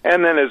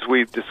 And then, as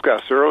we've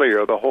discussed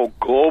earlier, the whole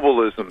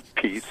globalism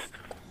piece.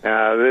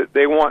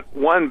 They want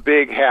one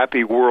big,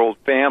 happy world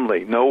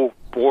family, no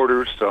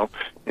borders. So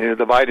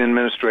the Biden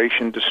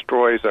administration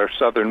destroys our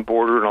southern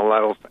border and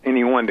allows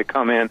anyone to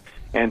come in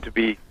and to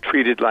be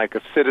treated like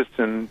a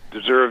citizen,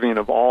 deserving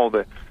of all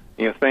the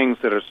things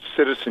that a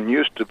citizen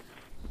used to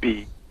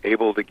be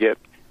able to get.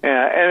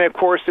 And, of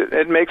course,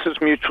 it makes us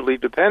mutually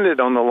dependent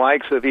on the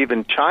likes of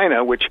even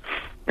China, which,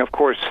 of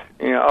course,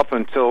 up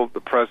until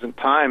the present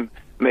time,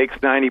 makes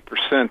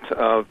 90%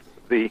 of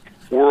the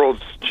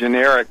world's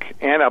generic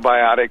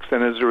antibiotics.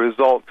 And as a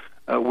result,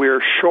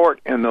 we're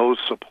short in those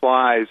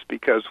supplies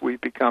because we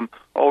become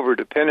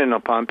over-dependent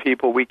upon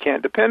people we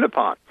can't depend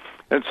upon.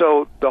 And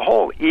so the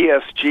whole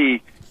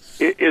ESG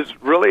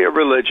is really a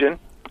religion.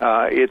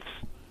 It's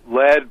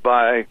led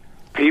by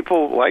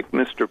people like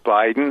Mr.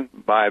 Biden,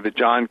 by the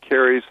John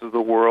Kerrys of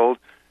the world,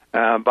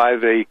 by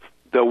the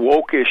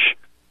wokish,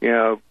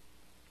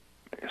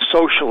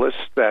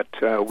 socialists that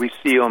we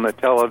see on the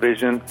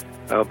television,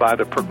 by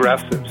the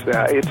progressives.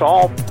 It's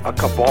all a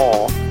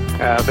cabal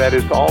that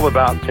is all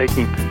about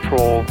taking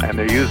control, and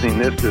they're using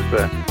this as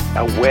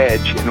a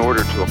wedge in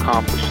order to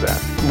accomplish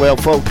that. Well,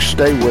 folks,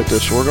 stay with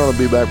us. We're going to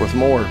be back with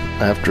more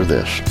after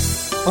this.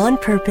 On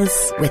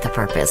purpose, with a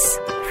purpose,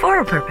 for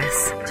a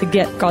purpose. To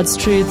get God's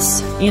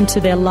truths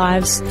into their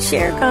lives.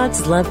 Share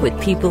God's love with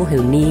people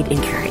who need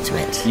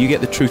encouragement. You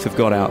get the truth of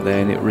God out there,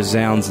 and it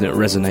resounds and it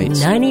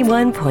resonates.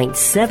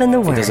 91.7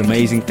 The Word. It does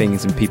amazing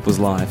things in people's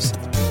lives.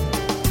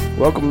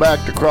 Welcome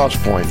back to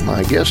Crosspoint.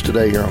 My guest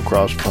today here on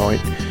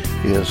Crosspoint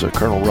is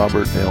Colonel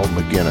Robert L.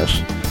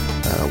 Maginnis.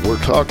 We're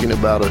talking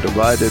about a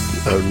divided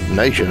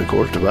nation, of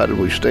course. Divided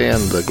we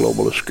stand. The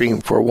globalists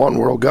scream for a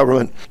one-world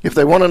government. If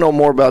they want to know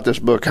more about this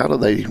book, how do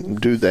they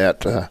do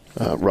that,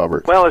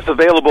 Robert? Well, it's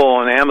available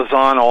on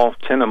Amazon. All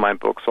 10 of my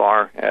books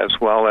are, as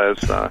well as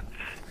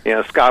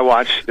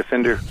Skywatch,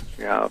 Defender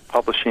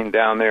Publishing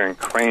down there in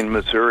Crane,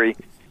 Missouri.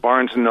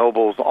 Barnes &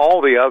 Nobles,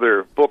 all the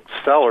other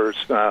booksellers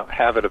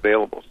have it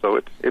available,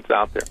 so it's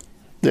out there.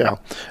 Yeah.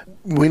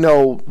 We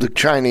know the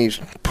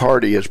Chinese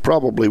party is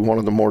probably one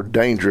of the more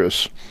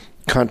dangerous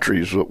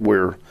countries that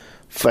we're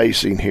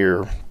facing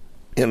here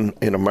in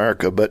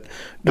America, but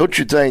don't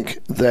you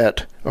think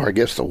that, or I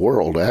guess the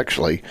world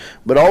actually,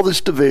 but all this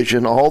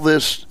division, all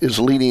this is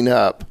leading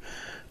up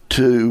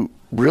to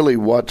really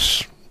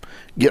what's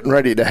getting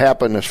ready to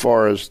happen as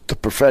far as the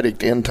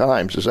prophetic end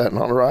times. Is that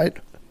not right?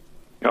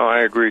 No, I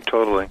agree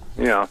totally.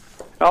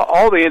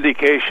 All the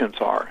indications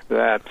are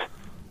that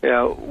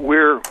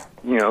we're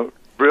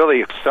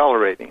really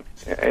accelerating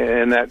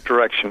in that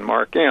direction,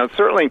 Mark.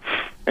 Certainly,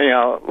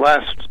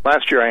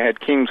 last year I had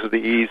Kings of the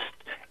East,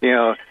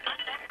 a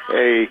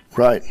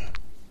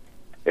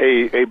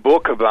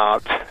book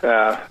about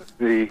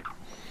the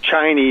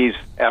Chinese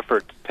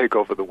effort to take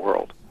over the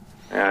world,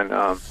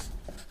 and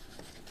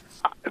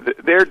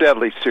they're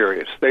deadly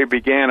serious. They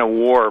began a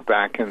war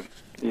back in,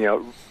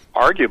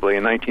 arguably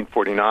in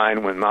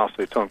 1949 when Mao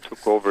Zedong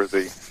took over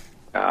the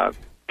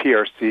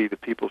PRC, the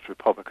People's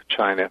Republic of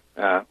China,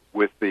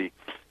 with the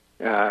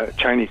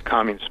Chinese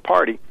Communist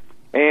Party.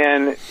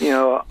 And,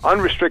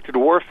 unrestricted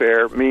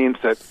warfare means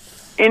that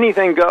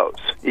anything goes.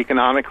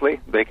 Economically,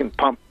 they can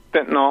pump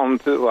fentanyl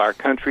into our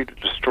country to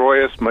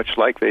destroy us, much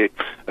like they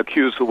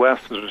accused the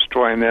West of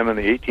destroying them in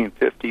the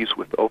 1850s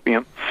with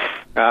opium.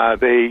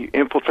 They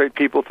infiltrate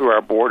people through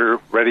our border,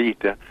 ready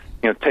to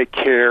take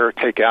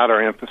out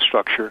our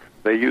infrastructure.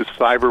 They use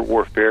cyber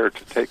warfare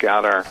to take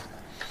out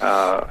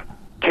our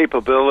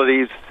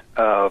capabilities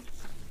of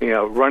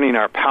running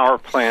our power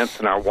plants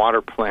and our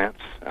water plants.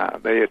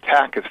 They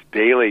attack us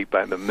daily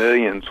by the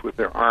millions with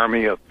their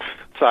army of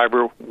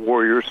cyber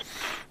warriors.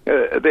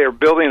 They are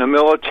building a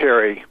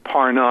military,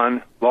 par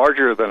none,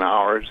 larger than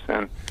ours,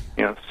 and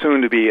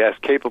soon to be as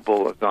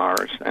capable as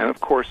ours. And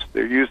of course,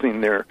 they're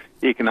using their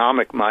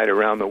economic might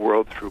around the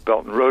world through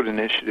Belt and Road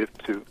Initiative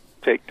to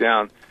take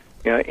down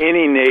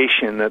any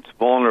nation that's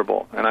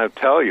vulnerable. And I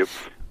tell you,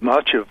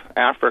 much of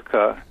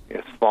Africa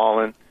has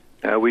fallen.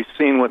 We've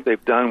seen what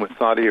they've done with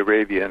Saudi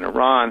Arabia and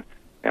Iran.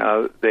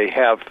 They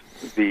have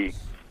the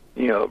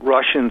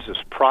Russians as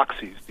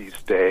proxies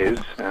these days,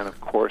 and of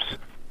course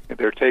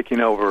they're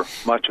taking over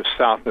much of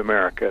South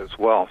America as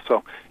well.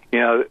 So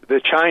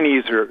the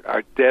Chinese are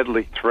a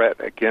deadly threat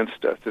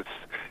against us.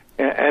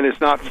 It's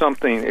not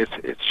something.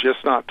 It's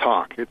just not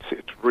talk. It's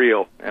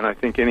real, and I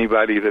think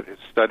anybody that has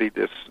studied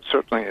this,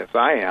 certainly as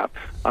I have,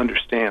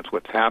 understands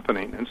what's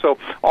happening. And so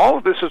all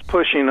of this is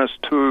pushing us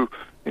to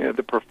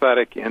the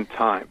prophetic end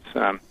times,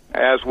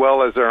 as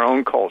well as our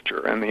own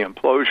culture and the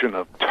implosion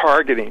of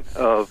targeting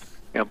of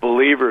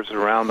believers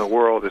around the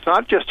world. It's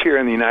not just here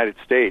in the United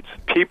States.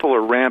 People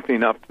are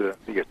ramping up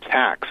the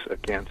attacks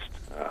against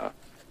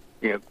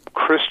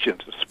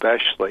Christians,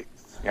 especially.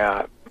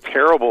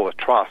 Terrible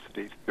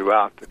atrocities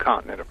throughout the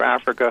continent of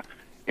Africa.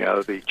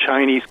 The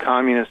Chinese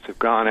communists have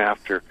gone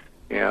after,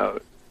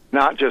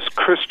 not just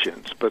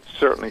Christians, but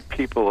certainly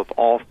people of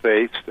all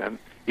faiths and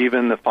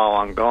even the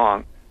Falun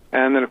Gong.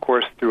 And then, of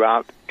course,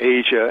 throughout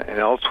Asia and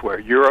elsewhere.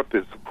 Europe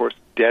is, of course,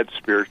 dead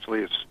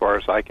spiritually as far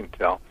as I can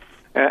tell.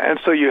 And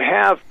so you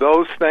have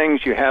those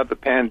things, you have the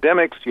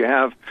pandemics, you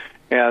have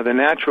the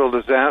natural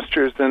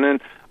disasters, and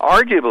then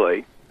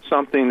arguably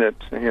something that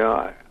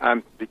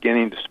I'm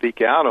beginning to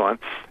speak out on.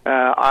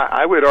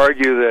 I would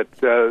argue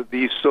that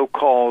these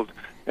so-called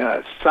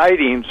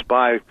sightings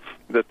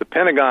that the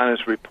Pentagon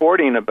is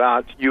reporting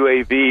about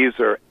UAVs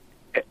or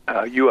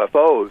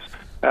UFOs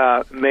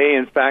may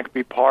in fact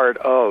be part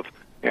of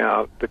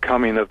the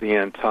coming of the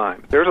end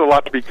time. There's a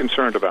lot to be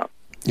concerned about.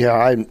 Yeah,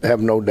 I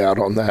have no doubt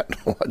on that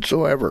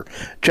whatsoever.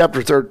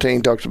 Chapter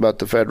 13 talks about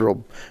the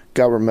federal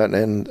government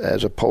and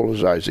as a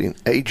polarizing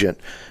agent.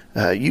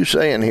 You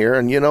say in here,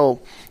 and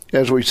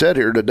as we said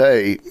here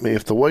today,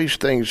 if the way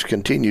things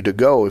continue to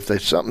go,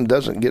 if something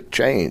doesn't get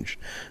changed,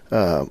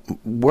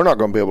 we're not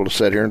going to be able to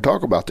sit here and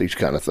talk about these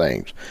kind of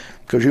things.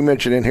 Because you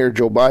mentioned in here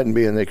Joe Biden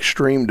being the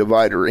extreme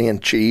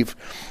divider-in-chief,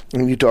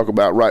 and you talk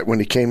about right when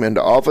he came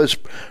into office,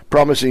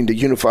 promising to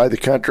unify the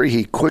country,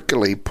 he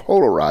quickly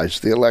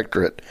polarized the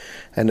electorate,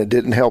 and it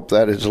didn't help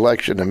that his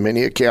election. In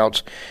many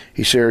accounts,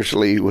 he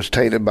seriously was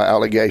tainted by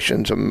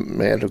allegations,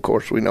 and of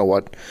course we know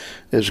what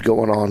is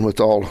going on with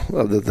all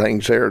of the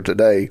things there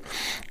today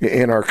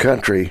in our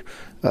country.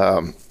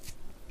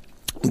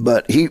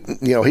 But he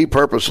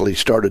purposely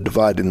started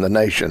dividing the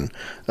nation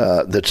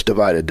that's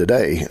divided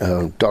today.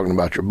 Talking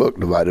about your book,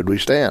 Divided We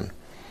Stand.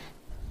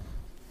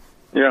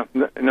 Yeah,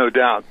 no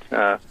doubt.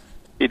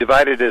 He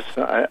divided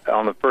us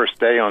on the first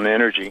day on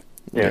energy,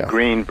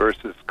 green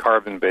versus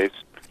carbon-based.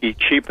 He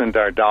cheapened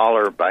our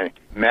dollar by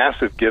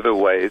massive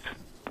giveaways,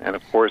 and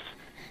of course,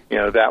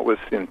 that was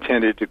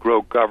intended to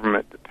grow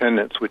government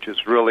dependence, which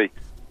is really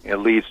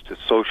leads to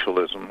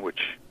socialism,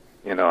 which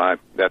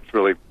that's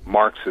really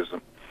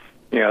Marxism.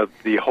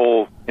 The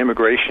whole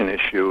immigration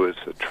issue is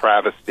a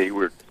travesty.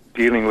 We're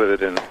dealing with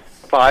it, and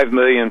 5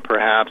 million,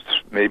 perhaps,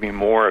 maybe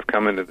more, have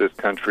come into this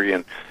country,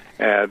 and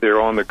they're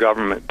on the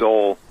government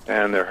dole,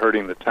 and they're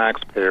hurting the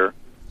taxpayer.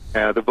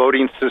 The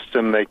voting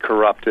system, they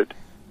corrupted.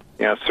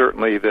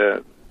 Certainly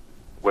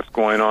what's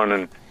going on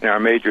in our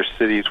major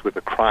cities with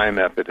the crime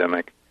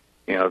epidemic,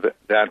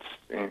 that's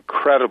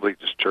incredibly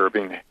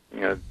disturbing.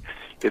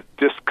 It's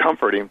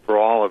discomforting for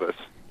all of us.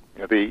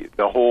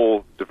 The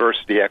whole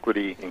diversity,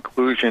 equity,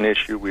 inclusion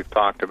issue we've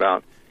talked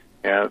about,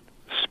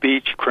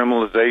 speech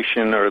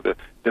criminalization or the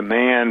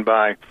demand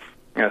by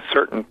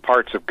certain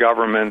parts of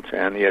government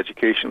and the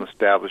educational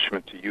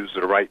establishment to use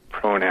the right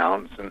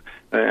pronouns, and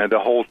the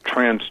whole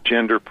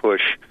transgender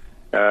push,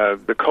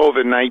 the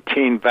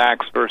COVID-19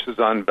 vax versus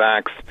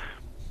unvax,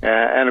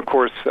 and of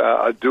course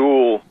a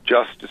dual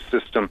justice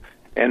system,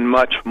 and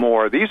much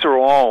more. These are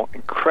all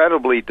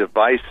incredibly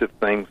divisive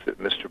things that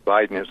Mr.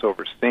 Biden has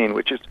overseen,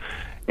 which is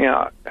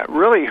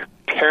really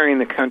tearing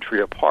the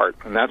country apart.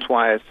 And that's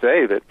why I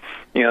say that,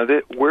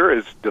 that we're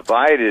as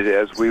divided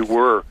as we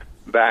were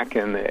back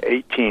in the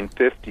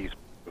 1850s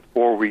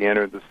before we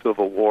entered the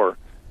Civil War.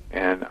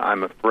 And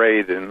I'm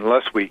afraid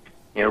unless we,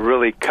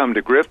 really come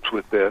to grips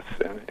with this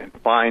and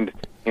find,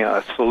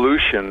 a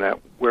solution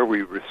where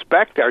we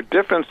respect our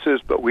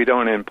differences, but we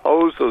don't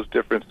impose those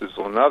differences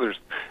on others,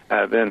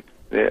 then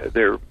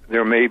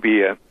there may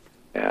be a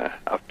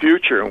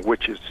future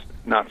which is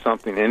not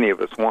something any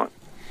of us want.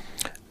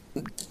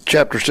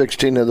 Chapter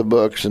 16 of the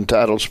book is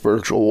entitled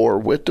Spiritual War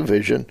with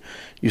Division.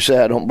 You say,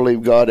 I don't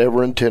believe God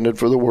ever intended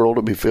for the world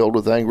to be filled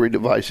with angry,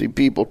 divisive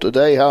people.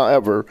 Today,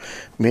 however,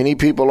 many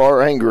people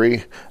are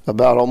angry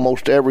about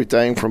almost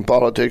everything from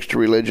politics to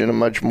religion and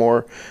much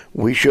more.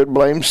 We should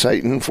blame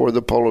Satan for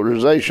the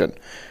polarization.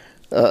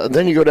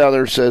 Then you go down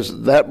there and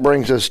says, that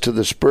brings us to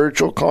the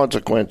spiritual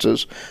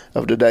consequences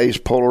of today's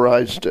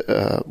polarized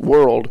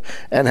world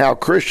and how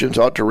Christians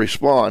ought to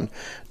respond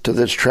to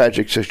this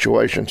tragic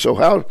situation. So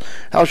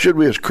how should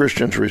we as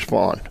Christians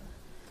respond?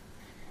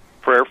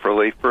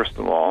 Prayerfully, first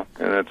of all,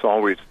 and that's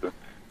always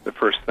the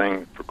first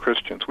thing for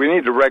Christians. We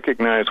need to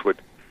recognize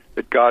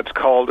that God's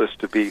called us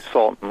to be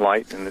salt and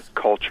light in this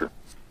culture.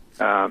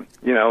 Based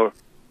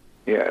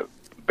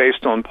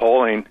on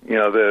polling,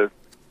 the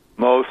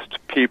most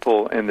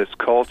people in this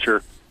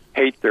culture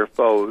hate their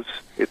foes.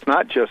 It's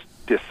not just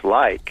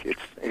dislike;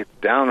 it's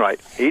downright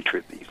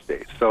hatred these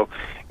days. So,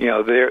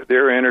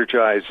 they're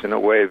energized in a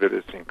way that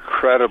is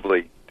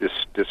incredibly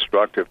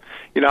destructive.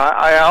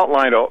 I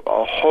outlined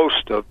a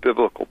host of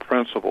biblical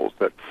principles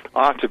that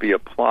ought to be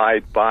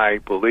applied by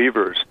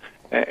believers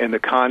in the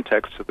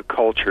context of the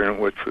culture in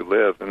which we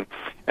live, and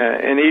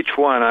in each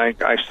one,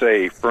 I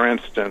say, for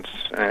instance,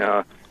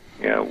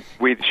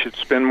 we should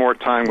spend more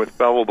time with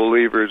fellow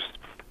believers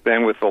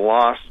than with the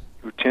lost,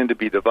 who tend to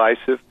be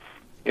divisive.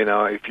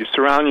 If you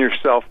surround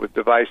yourself with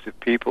divisive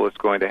people, it's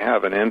going to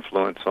have an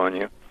influence on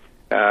you.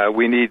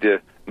 We need to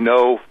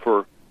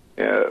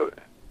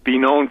be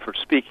known for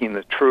speaking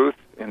the truth,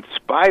 in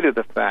spite of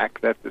the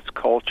fact that this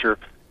culture,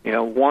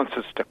 wants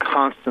us to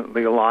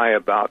constantly lie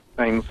about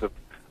things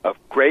of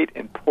great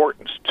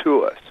importance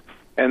to us.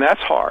 And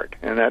that's hard,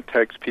 and that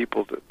takes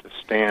people to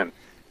stand.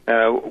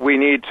 We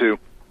need to,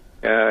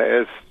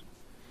 as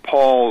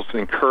Paul's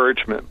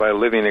encouragement, by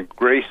living a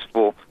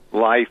graceful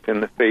life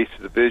in the face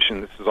of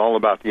division. This is all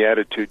about the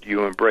attitude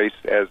you embrace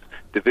as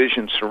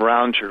division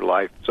surrounds your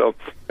life. So,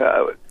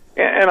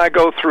 and I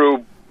go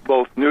through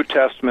both New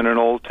Testament and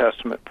Old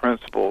Testament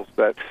principles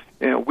that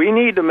we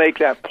need to make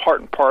that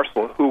part and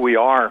parcel of who we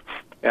are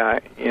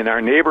in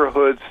our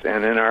neighborhoods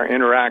and in our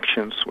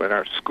interactions with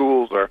our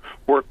schools, our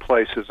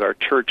workplaces, our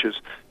churches.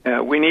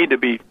 We need to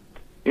be,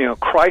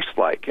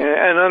 Christ-like.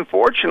 And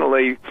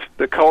unfortunately,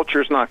 the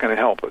culture is not going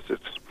to help us.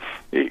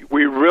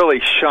 We really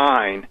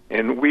shine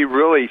and we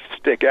really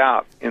stick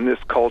out in this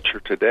culture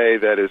today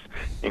that is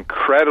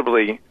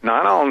incredibly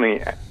not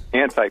only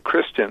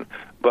anti-Christian,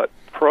 but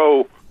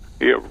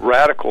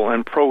pro-radical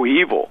and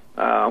pro-evil,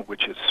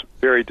 which is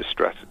very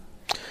distressing.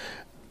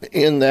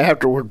 In the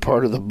afterward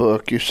part of the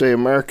book, you say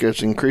America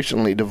is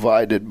increasingly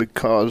divided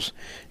because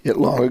it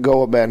long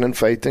ago abandoned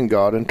faith in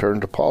God and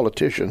turned to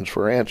politicians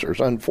for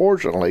answers.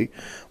 Unfortunately,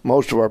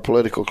 most of our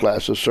political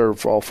classes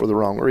fall for the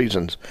wrong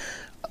reasons.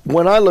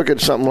 When I look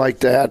at something like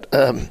that,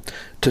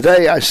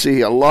 today I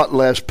see a lot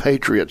less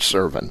patriots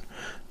serving.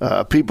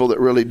 People that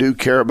really do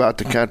care about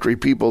the country,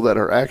 people that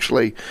are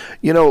actually,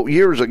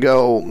 years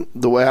ago,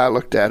 the way I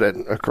looked at it,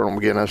 Colonel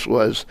Maginnis,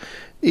 was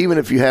even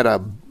if you had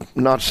a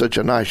not such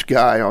a nice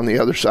guy on the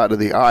other side of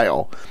the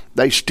aisle,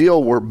 they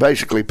still were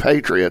basically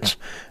patriots,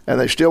 and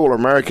they still were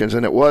Americans,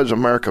 and it was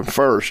American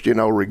first,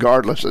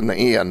 regardless in the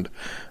end.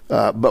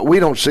 But we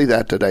don't see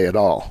that today at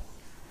all.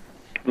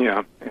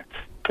 Yeah,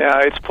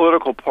 it's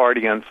political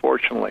party,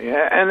 unfortunately.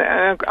 And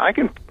I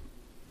can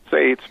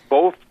say it's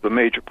both the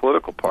major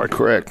political parties.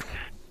 Correct.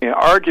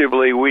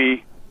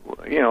 Arguably,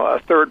 a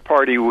third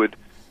party would,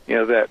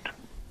 that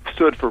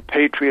stood for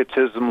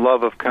patriotism,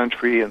 love of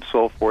country, and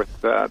so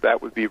forth.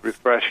 That would be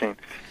refreshing.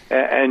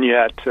 And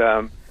yet,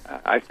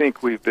 I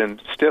think we've been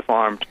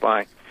stiff-armed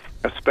by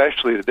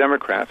especially the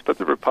Democrats, but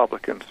the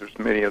Republicans. There's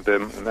many of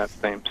them in that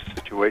same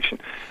situation.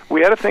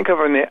 We ought to think of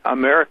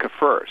America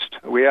first.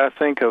 We ought to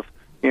think of,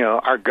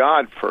 our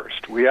God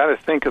first. We ought to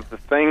think of the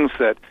things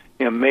that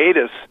made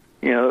us,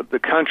 the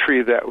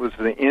country that was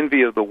the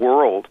envy of the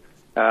world.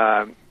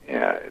 The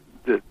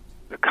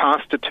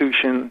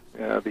Constitution,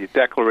 the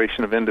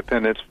Declaration of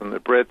Independence from the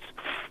Brits.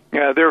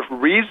 There are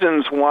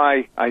reasons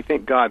why I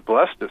think God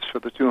blessed us for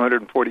the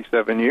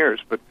 247 years,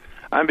 but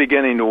I'm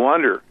beginning to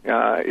wonder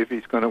if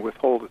He's going to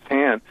withhold His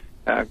hand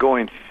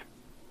going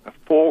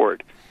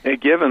forward,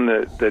 given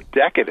the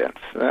decadence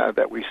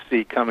that we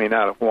see coming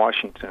out of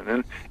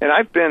Washington. And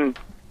I've been,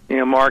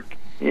 Mark,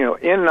 in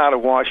and out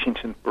of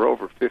Washington for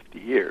over 50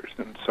 years,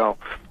 and so.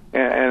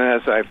 And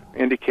as I've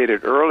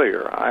indicated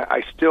earlier,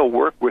 I still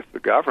work with the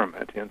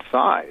government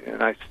inside,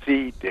 and I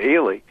see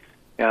daily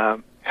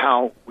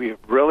how we have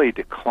really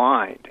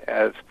declined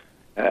as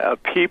a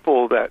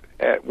people that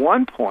at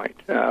one point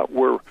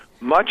were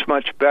much,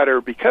 much better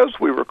because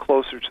we were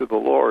closer to the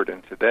Lord.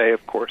 And today,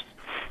 of course,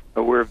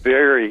 we're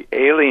very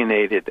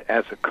alienated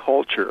as a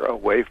culture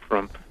away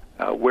from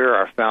where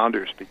our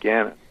founders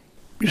began it.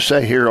 You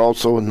say here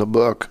also in the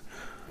book,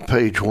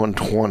 page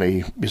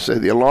 120, you say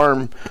the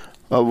alarm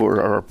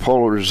over our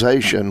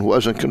polarization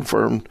wasn't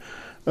confined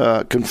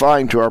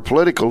to our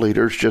political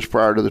leaders. Just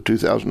prior to the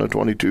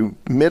 2022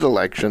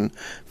 mid-election,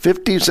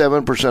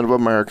 57% of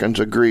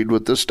Americans agreed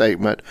with the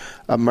statement,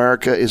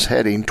 America is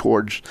heading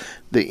towards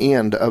the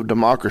end of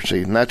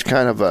democracy. And that's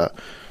kind of a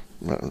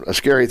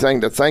scary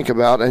thing to think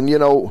about. And,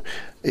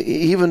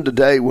 even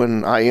today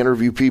when I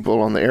interview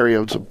people on the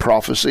areas of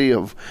prophecy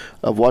of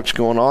what's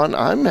going on,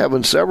 I'm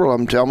having several of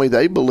them tell me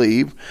they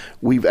believe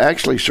we've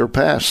actually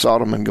surpassed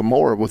Sodom and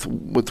Gomorrah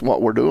with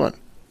what we're doing.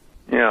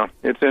 Yeah,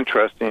 it's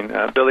interesting.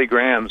 Billy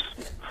Graham's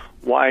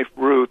wife,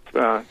 Ruth,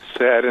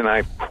 said, and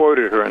I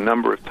quoted her a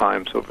number of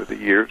times over the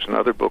years in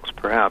other books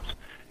perhaps,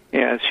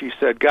 and she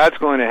said, God's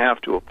going to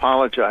have to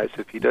apologize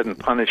if He doesn't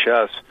punish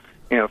us,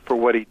 for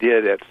what He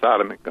did at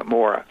Sodom and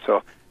Gomorrah.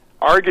 So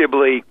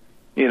arguably,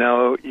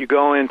 you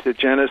go into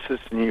Genesis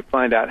and you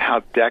find out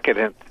how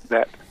decadent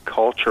that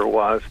culture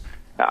was.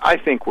 I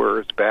think we're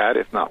as bad,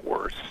 if not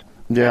worse.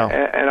 Yeah.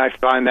 And I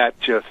find that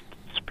just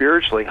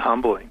spiritually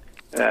humbling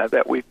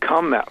that we've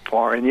come that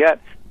far. And yet,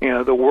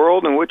 the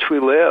world in which we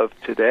live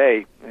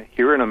today,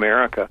 here in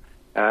America,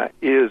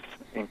 is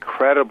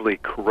incredibly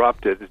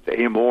corrupted. It's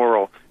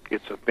amoral.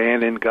 It's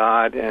abandoning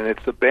God, and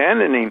it's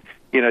abandoning,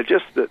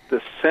 just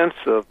the sense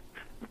of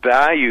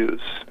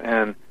values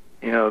and,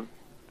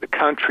 the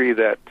country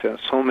that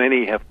so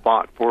many have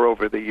fought for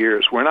over the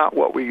years. We're not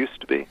what we used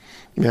to be.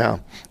 Yeah,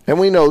 and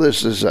we know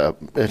this is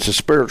it's a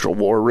spiritual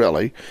war,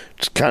 really.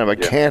 It's kind of a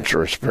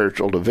cancerous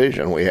spiritual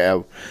division we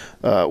have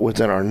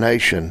within our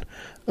nation.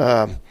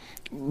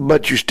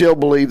 but you still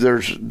believe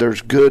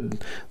there's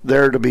good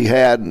there to be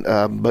had,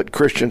 but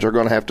Christians are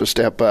going to have to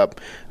step up.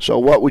 So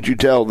what would you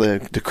tell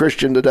the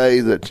Christian today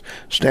that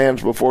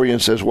stands before you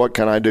and says, what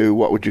can I do?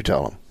 What would you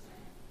tell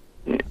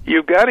them?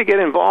 You've got to get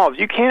involved.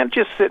 You can't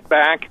just sit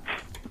back,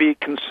 be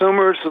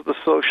consumers of the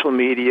social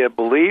media,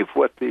 believe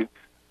what the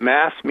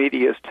mass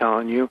media is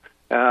telling you.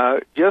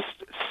 Just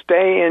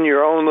stay in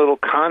your own little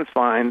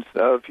confines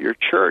of your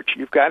church.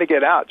 You've got to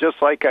get out.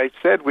 Just like I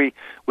said, we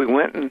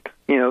went and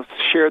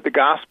shared the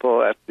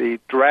gospel at the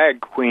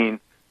drag queen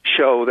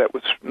show that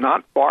was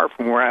not far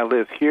from where I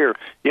live here.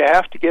 You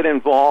have to get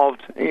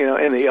involved,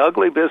 in the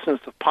ugly business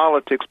of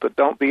politics, but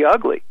don't be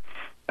ugly.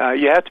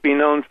 You have to be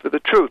known for the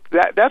truth.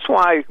 That's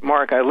why,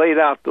 Mark, I laid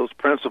out those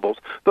principles.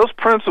 Those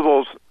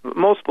principles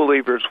most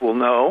believers will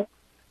know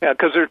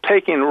because they're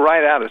taken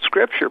right out of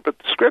Scripture, but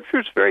the Scripture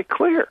is very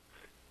clear.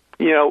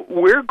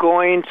 We're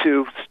going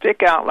to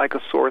stick out like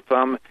a sore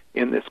thumb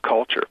in this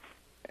culture.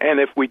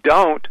 And if we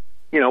don't,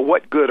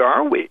 what good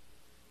are we?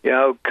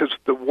 Because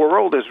the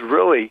world has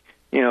really,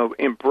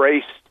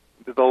 embraced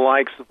the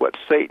likes of what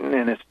Satan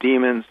and his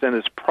demons and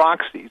his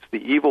proxies,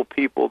 the evil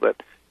people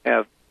that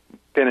have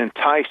been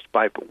enticed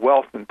by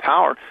wealth and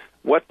power,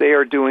 what they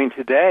are doing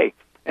today.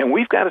 And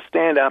we've got to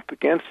stand up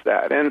against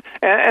that. And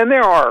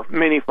there are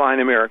many fine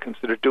Americans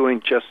that are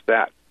doing just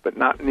that, but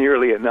not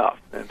nearly enough.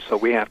 And so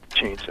we have to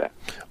change that.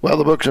 Well,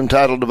 the book's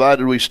entitled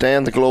Divided We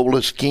Stand, The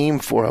Globalist Scheme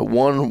for a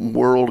One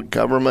World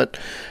Government.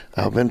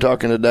 I've been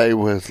talking today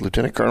with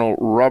Lieutenant Colonel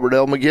Robert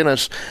L.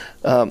 Maginnis.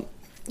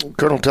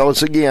 Colonel, tell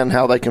us again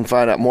how they can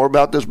find out more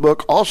about this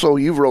book. Also,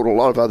 you've wrote a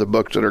lot of other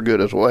books that are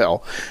good as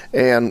well,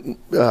 and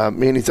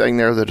anything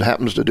there that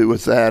happens to do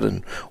with that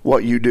and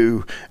what you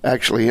do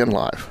actually in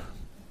life.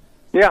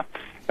 Yeah.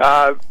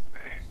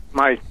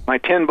 My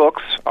 10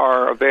 books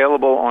are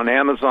available on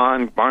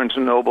Amazon, Barnes &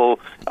 Noble,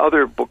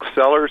 other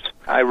booksellers.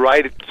 I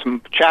write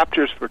some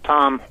chapters for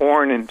Tom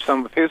Horn in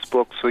some of his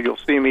books, so you'll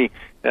see me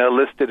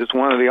listed as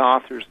one of the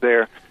authors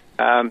there.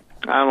 I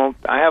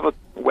have a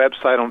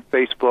website on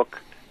Facebook.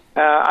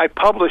 I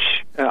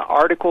publish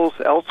articles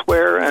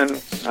elsewhere,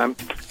 and I'm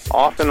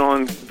often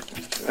on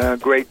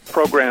great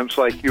programs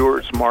like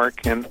yours,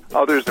 Mark, and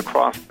others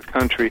across the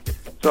country.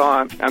 So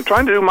I'm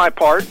trying to do my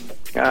part.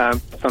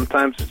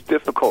 Sometimes it's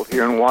difficult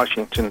here in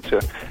Washington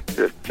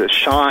to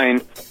shine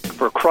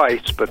for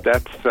Christ, but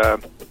that's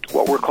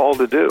what we're called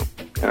to do,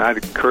 and I'd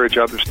encourage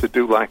others to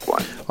do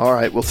likewise. All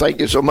right. Well, thank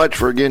you so much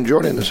for again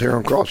joining us here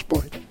on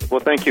Crosspoint.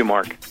 Well, thank you,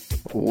 Mark.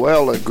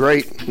 Well, a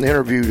great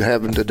interview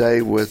having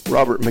today with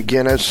Robert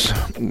Maginnis.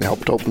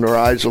 Helped open our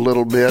eyes a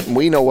little bit.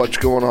 We know what's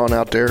going on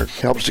out there.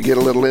 Helps to get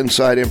a little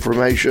inside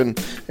information,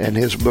 and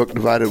his book,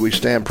 Divided We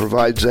Stand,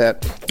 provides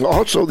that.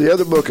 Also, the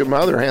other book, in my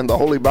other hand, the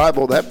Holy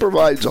Bible, that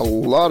provides a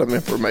lot of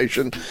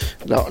information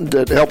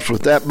that helps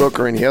with that book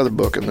or any other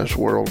book in this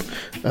world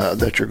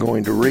that you're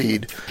going to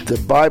read. The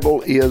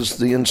Bible is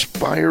the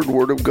inspired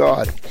Word of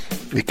God.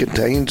 It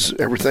contains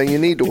everything you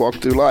need to walk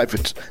through life.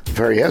 It's the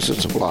very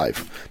essence of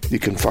life you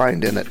can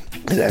find in it.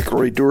 It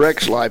accurately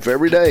directs life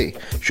every day,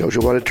 shows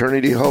you what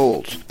eternity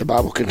holds. The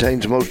Bible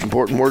contains the most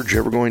important words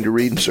you're ever going to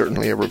read and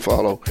certainly ever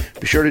follow.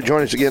 Be sure to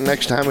join us again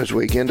next time as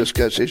we again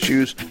discuss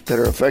issues that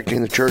are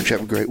affecting the church.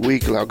 Have a great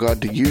week. Allow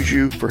God to use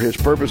you for His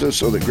purposes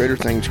so that greater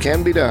things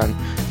can be done.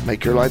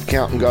 Make your life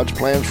count in God's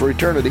plans for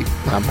eternity.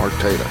 I'm Mark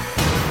Taylor.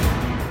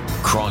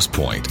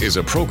 Crosspoint is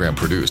a program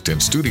produced in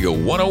Studio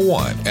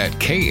 101 at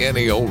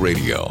KNEO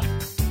Radio.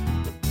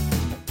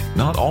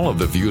 Not all of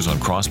the views on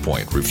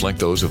Crosspoint reflect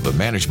those of the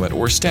management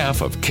or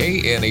staff of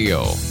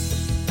KNEO.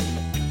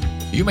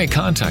 You may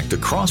contact the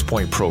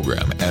Crosspoint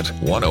program at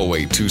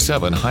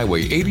 10827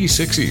 Highway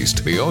 86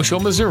 East,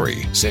 Neosho,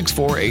 Missouri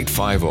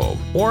 64850,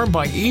 or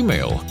by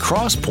email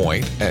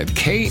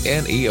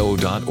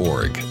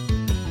crosspoint@kneo.org.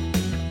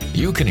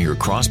 You can hear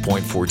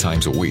Crosspoint 4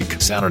 times a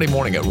week, Saturday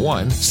morning at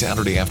 1,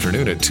 Saturday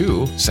afternoon at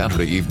 2,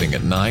 Saturday evening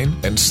at 9,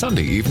 and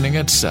Sunday evening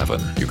at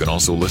 7. You can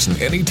also listen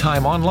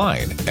anytime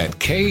online at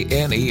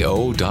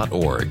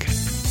kneo.org.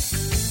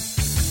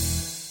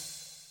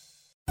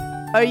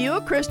 Are you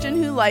a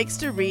Christian who likes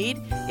to read?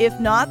 If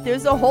not,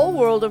 there's a whole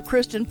world of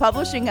Christian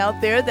publishing out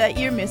there that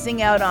you're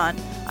missing out on.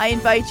 I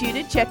invite you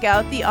to check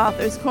out the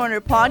Author's Corner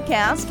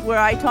podcast, where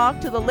I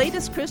talk to the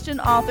latest Christian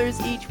authors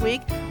each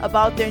week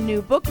about their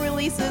new book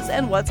releases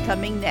and what's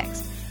coming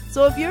next.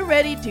 So if you're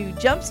ready to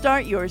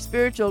jumpstart your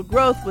spiritual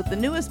growth with the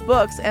newest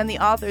books and the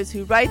authors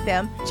who write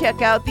them,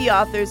 check out the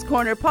Author's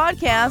Corner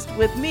podcast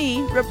with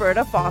me,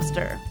 Roberta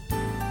Foster.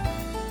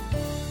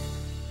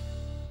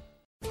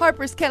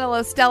 Harper's Kennel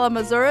of Stella,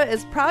 Missouri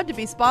is proud to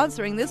be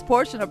sponsoring this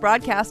portion of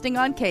broadcasting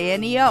on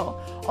KNEO.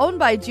 Owned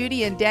by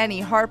Judy and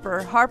Danny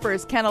Harper,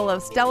 Harper's Kennel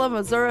of Stella,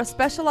 Missouri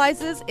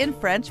specializes in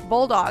French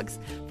Bulldogs.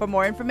 For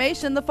more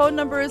information, the phone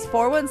number is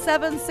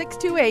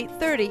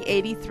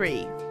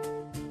 417-628-3083.